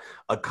and not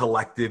a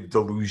collective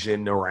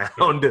delusion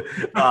around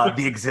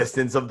the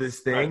existence of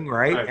this thing,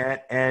 right?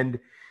 And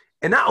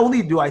not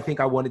only do I think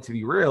I want it to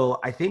be real,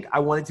 I think I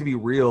want it to be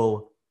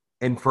real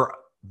and for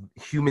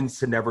humans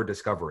to never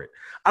discover it.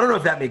 I don't know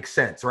if that makes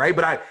sense, right?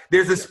 But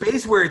there's a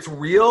space where it's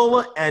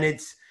real and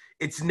it's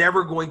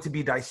never going to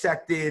be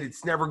dissected.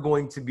 It's never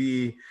going to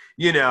be,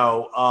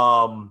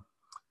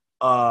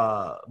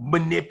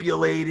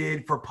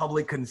 manipulated for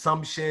public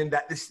consumption.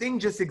 That this thing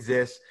just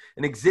exists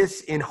and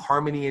exists in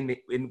harmony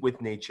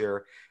with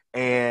nature,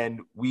 and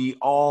we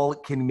all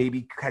can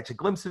maybe catch a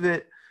glimpse of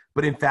it,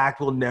 but in fact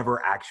we'll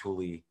never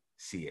actually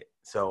see it.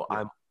 So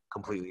I'm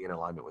completely in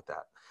alignment with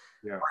that.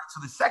 Yeah. All right, so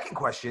the second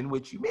question,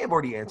 which you may have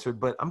already answered,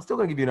 but I'm still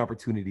going to give you an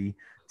opportunity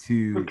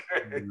to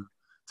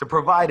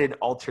provide an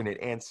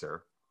alternate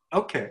answer.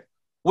 Okay.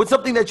 What's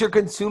something that you're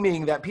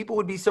consuming that people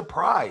would be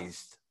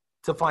surprised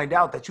to find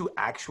out that you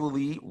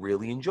actually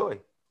really enjoy?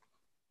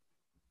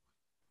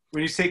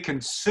 When you say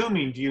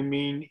consuming, do you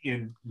mean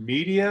in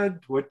media?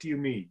 What do you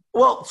mean?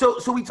 Well,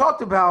 so we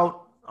talked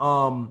about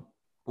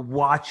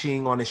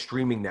watching on a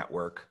streaming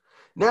network.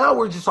 Now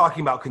we're just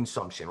talking about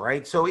consumption,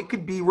 right? So it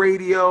could be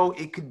radio,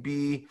 it could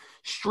be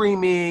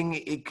streaming,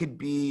 it could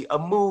be a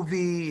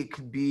movie, it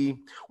could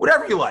be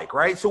whatever you like,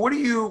 right? So what are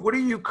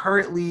you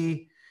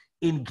currently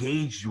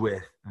engaged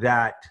with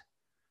that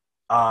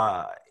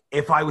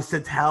if I was to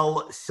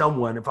tell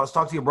someone, if I was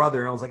talking to your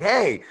brother and I was like,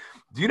 hey,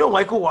 do you know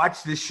Michael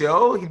watched this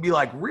show? He'd be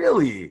like,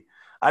 really?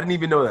 I didn't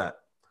even know that.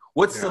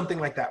 What's something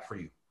like that for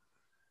you?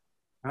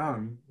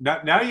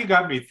 Now you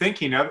got me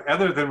thinking.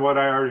 Other than what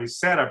I already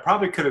said, I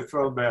probably could have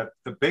thrown the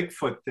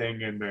Bigfoot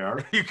thing in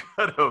there. You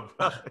could have.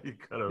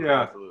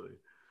 Yeah. Absolutely.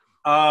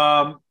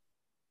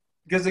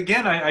 Because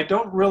again, I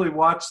don't really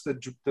watch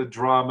the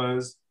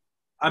dramas.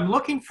 I'm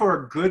looking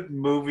for a good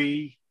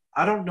movie.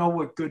 I don't know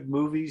what good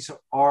movies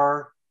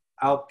are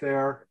out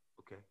there.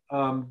 Okay.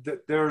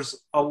 There's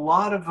a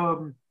lot of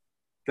them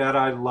that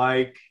I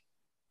like.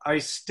 I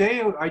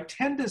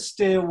tend to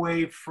stay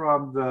away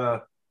from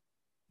the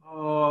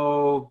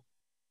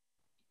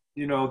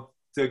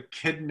the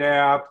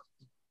kidnap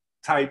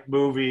type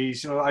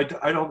movies. I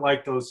don't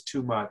like those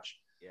too much.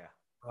 Yeah.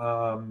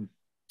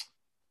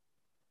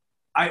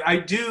 I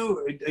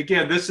do.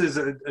 Again, this is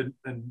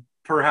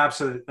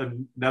perhaps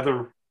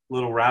another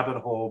little rabbit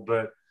hole,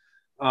 but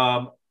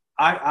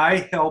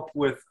I help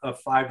with a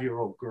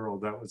 5-year-old girl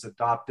that was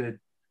adopted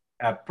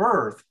at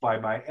birth by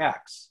my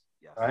ex.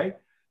 Yes. Right.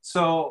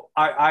 So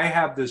I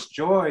have this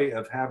joy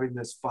of having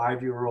this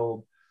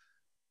 5-year-old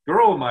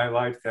girl in my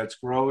life that's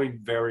growing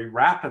very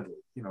rapidly.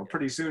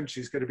 Pretty soon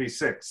she's going to be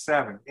 6,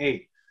 7,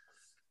 8.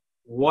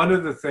 One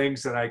of the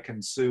things that I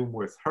consume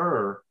with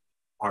her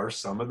are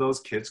some of those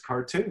kids'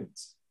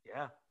 cartoons.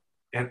 Yeah.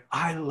 And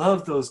I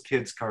love those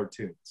kids'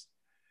 cartoons,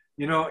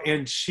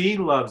 and she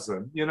loves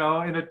them,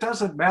 and it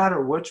doesn't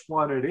matter which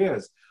one it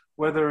is,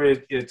 whether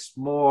it's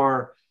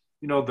more,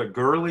 the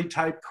girly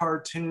type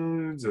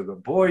cartoons or the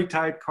boy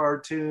type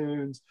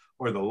cartoons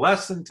or the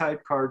lesson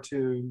type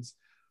cartoons.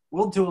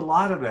 We'll do a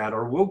lot of that,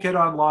 or we'll get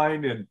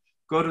online and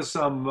go to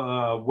some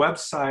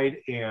website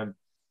and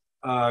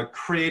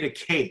create a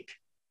cake,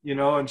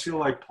 and she'll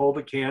like pull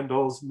the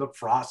candles and the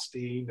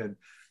frosting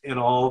and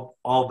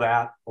all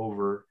that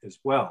over as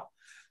well.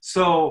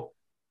 So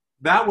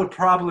that would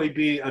probably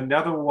be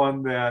another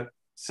one that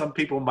some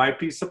people might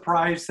be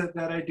surprised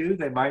that I do.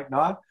 They might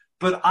not,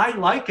 but I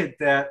like it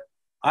that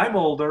I'm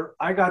older.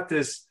 I got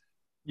this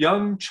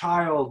young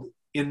child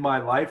in my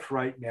life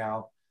right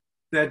now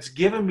that's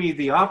given me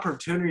the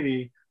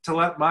opportunity to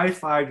let my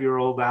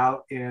 5-year-old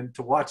out and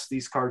to watch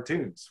these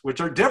cartoons, which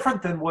are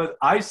different than what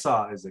I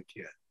saw as a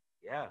kid.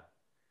 Yeah.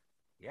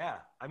 Yeah.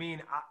 I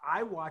mean,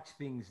 I watch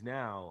things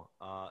now,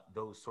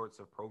 those sorts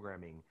of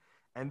programming,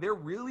 and they're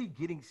really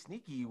getting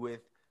sneaky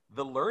with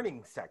the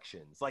learning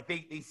sections. Like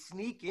they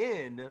sneak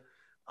in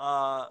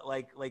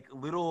like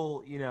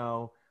little,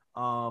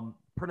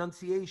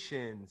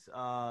 pronunciations,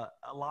 a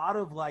lot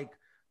of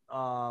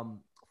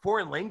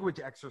foreign language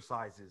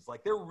exercises.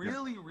 Like they're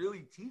really,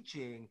 really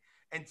teaching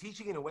and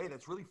teaching in a way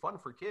that's really fun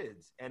for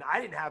kids. And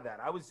I didn't have that.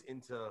 I was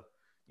into,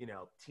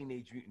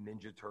 Teenage Mutant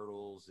Ninja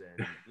Turtles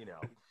and,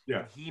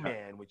 and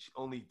He-Man, which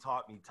only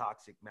taught me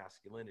toxic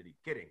masculinity.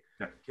 Kidding.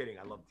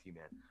 I love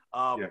He-Man.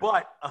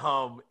 But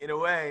in a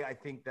way, I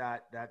think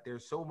that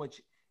there's so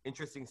much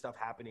interesting stuff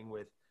happening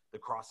with the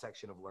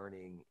cross-section of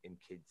learning in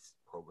kids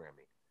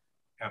programming.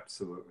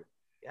 Absolutely.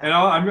 Yeah. And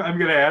I'm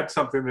going to add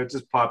something that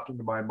just popped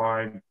into my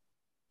mind.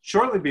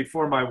 Shortly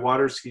before my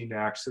water skiing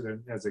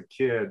accident as a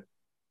kid,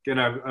 again,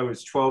 I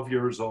was 12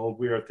 years old.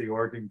 We were at the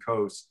Oregon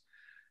coast.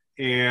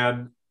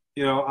 And,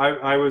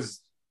 I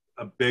was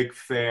a big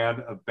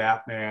fan of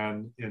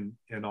Batman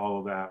in all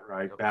of that,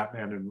 right? Yep.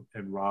 Batman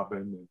and Robin.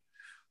 And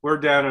we're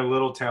down in a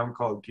little town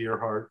called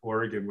Gearhart,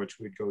 Oregon, which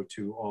we'd go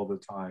to all the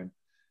time.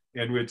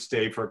 And we'd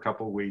stay for a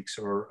couple of weeks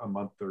or a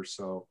month or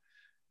so.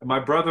 And my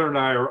brother and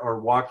I are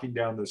walking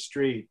down the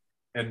street,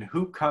 and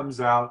who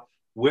comes out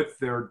with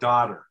their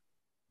daughter?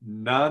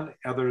 None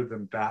other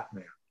than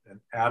Batman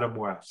and Adam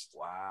West.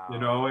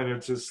 Wow. And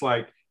it's just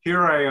like,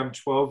 here I am,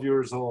 12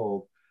 years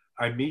old.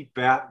 I meet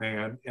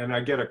Batman and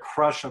I get a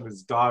crush on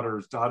his daughter.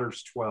 His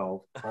daughter's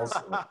 12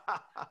 also.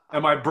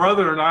 And my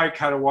brother and I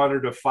kind of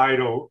wanted to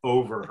fight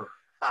over her,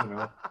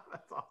 Awesome.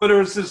 But it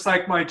was just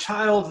like my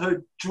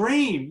childhood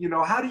dream.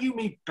 How do you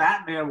meet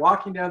Batman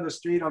walking down the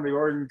street on the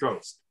Oregon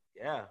coast?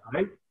 Yeah.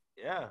 Right?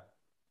 Yeah.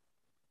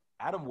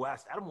 Adam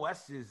West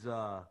is,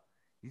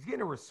 he's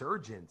getting a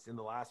resurgence in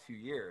the last few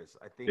years.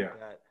 I think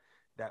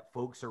that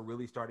folks are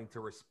really starting to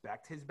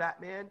respect his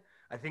Batman.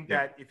 I think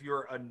that if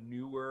you're a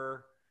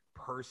newer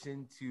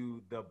person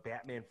to the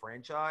Batman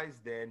franchise,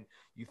 then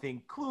you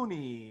think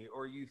Clooney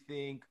or you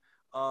think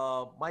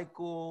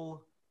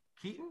Michael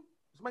Keaton.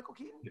 Is Michael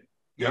Keaton?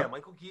 Yeah,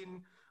 Michael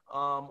Keaton.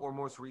 Or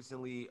most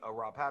recently,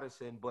 Rob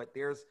Pattinson. But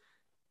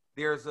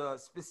there's a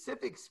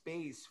specific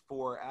space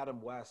for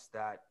Adam West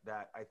that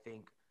I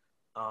think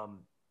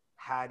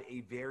had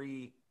a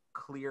very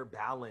clear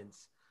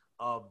balance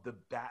of the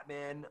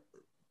Batman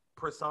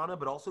persona,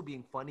 but also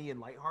being funny and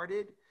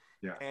lighthearted.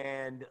 Yeah.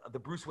 And the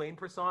Bruce Wayne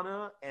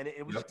persona. And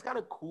it was just kind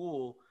of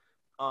cool,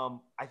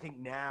 I think,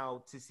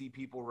 now to see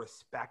people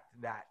respect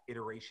that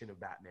iteration of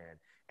Batman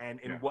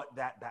and what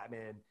that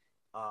Batman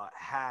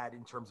had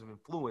in terms of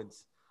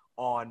influence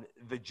on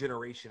the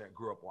generation that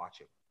grew up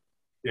watching.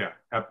 Yeah,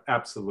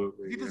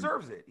 absolutely. He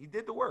deserves it. He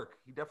did the work.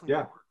 He definitely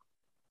did the work.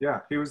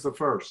 Yeah, he was the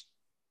first.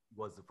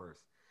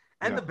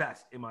 And the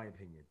best, in my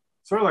opinion.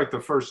 Sort of like the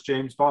first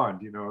James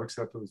Bond,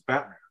 except it was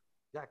Batman.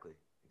 Exactly.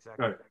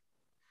 Right.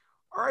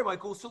 All right,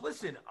 Michael. So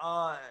listen,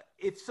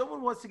 if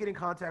someone wants to get in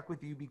contact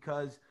with you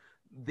because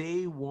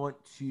they want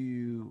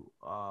to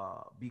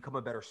become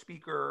a better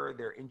speaker,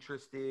 they're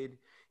interested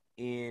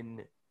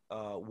in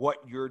what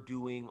you're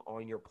doing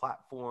on your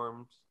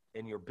platforms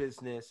and your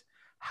business,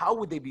 how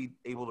would they be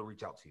able to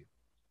reach out to you?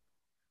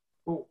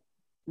 Well,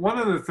 one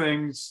of the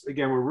things,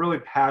 again, we're really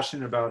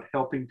passionate about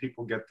helping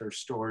people get their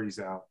stories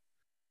out.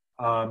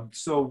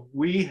 So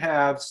we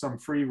have some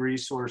free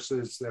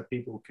resources that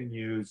people can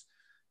use.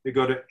 They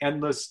go to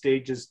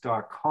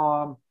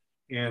endlessstages.com,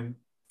 and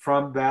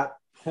from that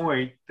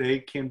point, they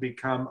can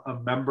become a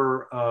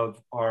member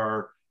of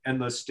our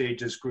Endless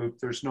Stages group.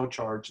 There's no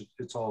charge.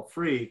 It's all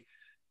free.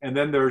 And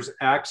then there's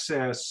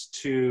access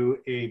to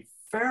a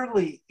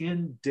fairly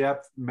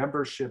in-depth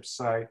membership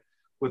site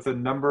with a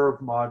number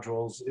of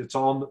modules. It's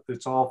all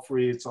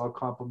free. It's all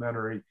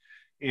complimentary.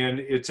 And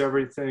it's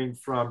everything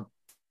from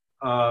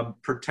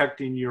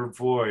protecting your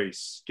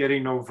voice,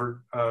 getting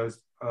over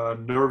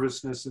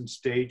nervousness and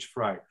stage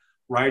fright,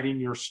 writing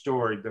your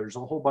story. There's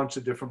a whole bunch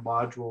of different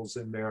modules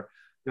in there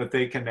that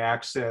they can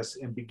access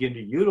and begin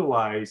to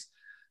utilize.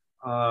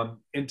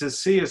 And to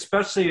see,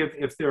 especially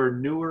if they're a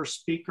newer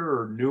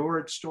speaker or newer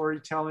at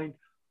storytelling,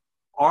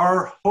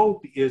 our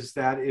hope is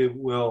that it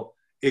will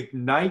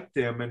ignite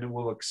them and it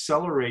will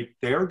accelerate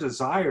their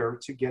desire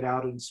to get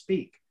out and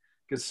speak.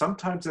 Because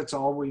sometimes that's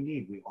all we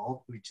need. We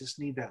just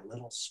need that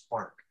little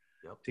spark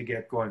to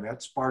get going.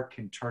 That spark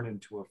can turn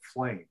into a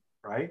flame,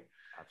 right?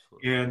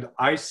 Absolutely. And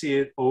I see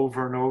it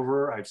over and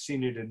over. I've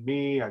seen it in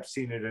me. I've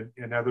seen it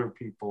in other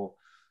people.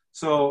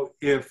 So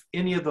if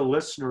any of the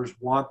listeners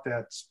want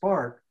that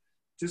spark,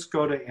 just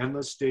go to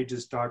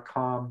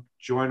endlessstages.com,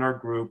 join our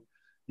group.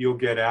 You'll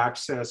get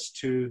access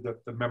to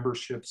the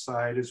membership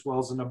site, as well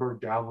as a number of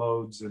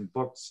downloads and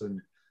books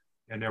and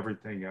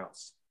everything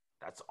else.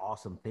 That's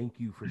awesome. Thank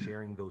you for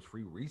sharing those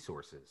free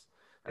resources.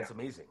 That's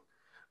amazing.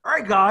 All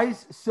right,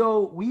 guys.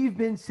 So we've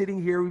been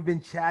sitting here. We've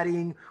been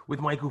chatting with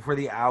Michael for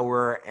the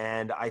hour.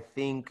 And I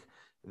think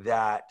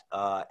that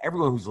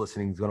everyone who's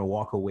listening is going to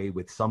walk away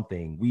with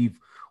something. We've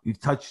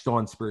touched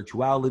on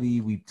spirituality.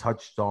 We've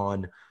touched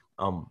on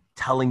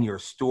telling your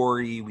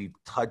story. We've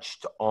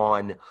touched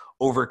on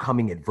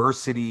overcoming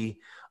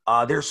adversity.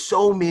 There's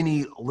so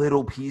many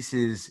little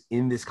pieces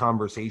in this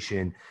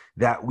conversation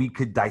that we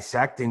could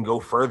dissect and go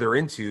further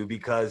into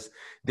because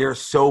there's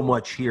so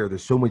much here.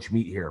 There's so much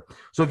meat here.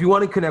 So if you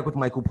want to connect with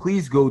Michael,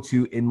 please go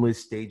to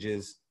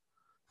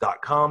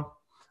endlessstages.com.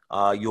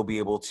 You'll be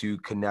able to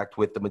connect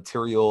with the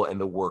material and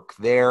the work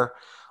there.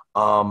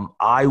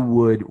 I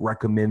would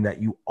recommend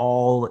that you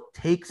all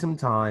take some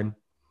time,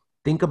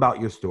 think about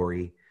your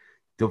story,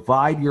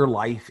 divide your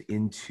life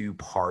into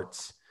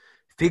parts,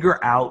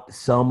 figure out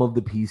some of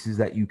the pieces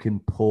that you can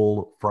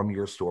pull from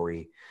your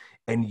story,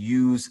 and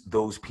use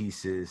those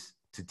pieces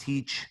to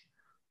teach,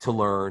 to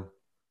learn,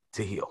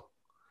 to heal.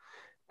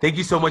 Thank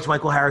you so much,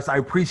 Michael Harris. I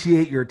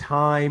appreciate your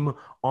time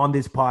on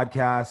this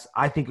podcast.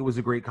 I think it was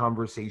a great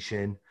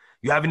conversation.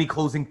 You have any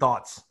closing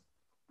thoughts?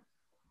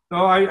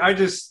 No, I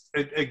just,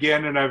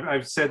 again, and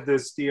I've said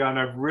this, Dion,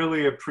 I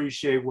really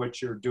appreciate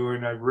what you're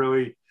doing. I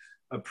really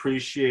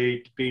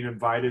appreciate being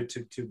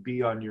invited to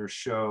be on your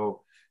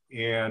show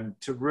and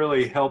to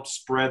really help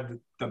spread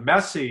the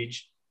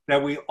message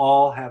that we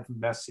all have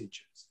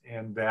messages,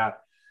 and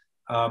that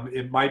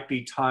it might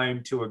be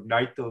time to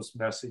ignite those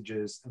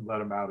messages and let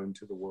them out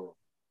into the world.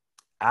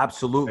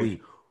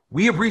 Absolutely.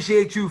 We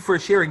appreciate you for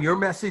sharing your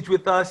message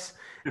with us,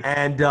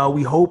 and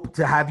we hope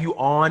to have you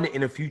on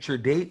in a future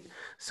date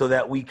so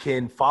that we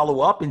can follow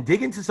up and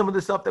dig into some of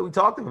the stuff that we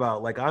talked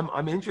about. Like,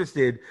 I'm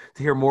interested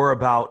to hear more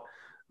about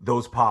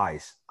those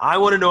pies. I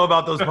want to know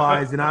about those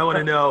pies, and I want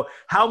to know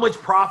how much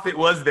profit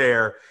was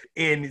there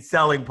in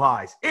selling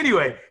pies.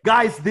 Anyway,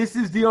 guys, this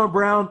is Dion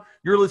Brown.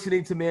 You're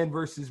listening to Man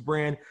vs.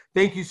 Brand.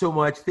 Thank you so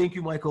much. Thank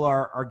you, Michael,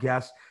 our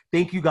guest.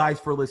 Thank you guys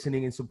for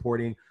listening and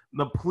supporting.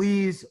 Now,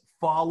 please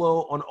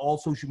follow on all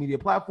social media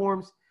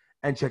platforms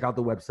and check out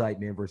the website,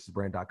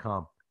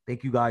 manversusbrand.com.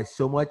 Thank you guys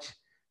so much.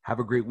 Have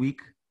a great week.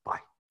 Bye.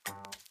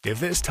 If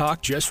this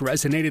talk just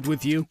resonated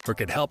with you or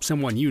could help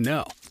someone you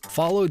know,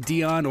 follow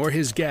Dion or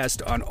his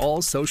guest on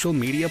all social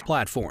media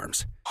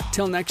platforms.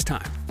 Till next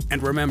time.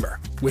 And remember,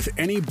 with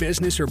any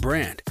business or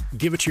brand,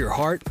 give it your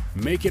heart,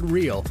 make it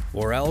real,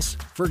 or else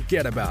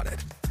forget about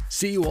it.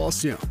 See you all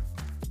soon.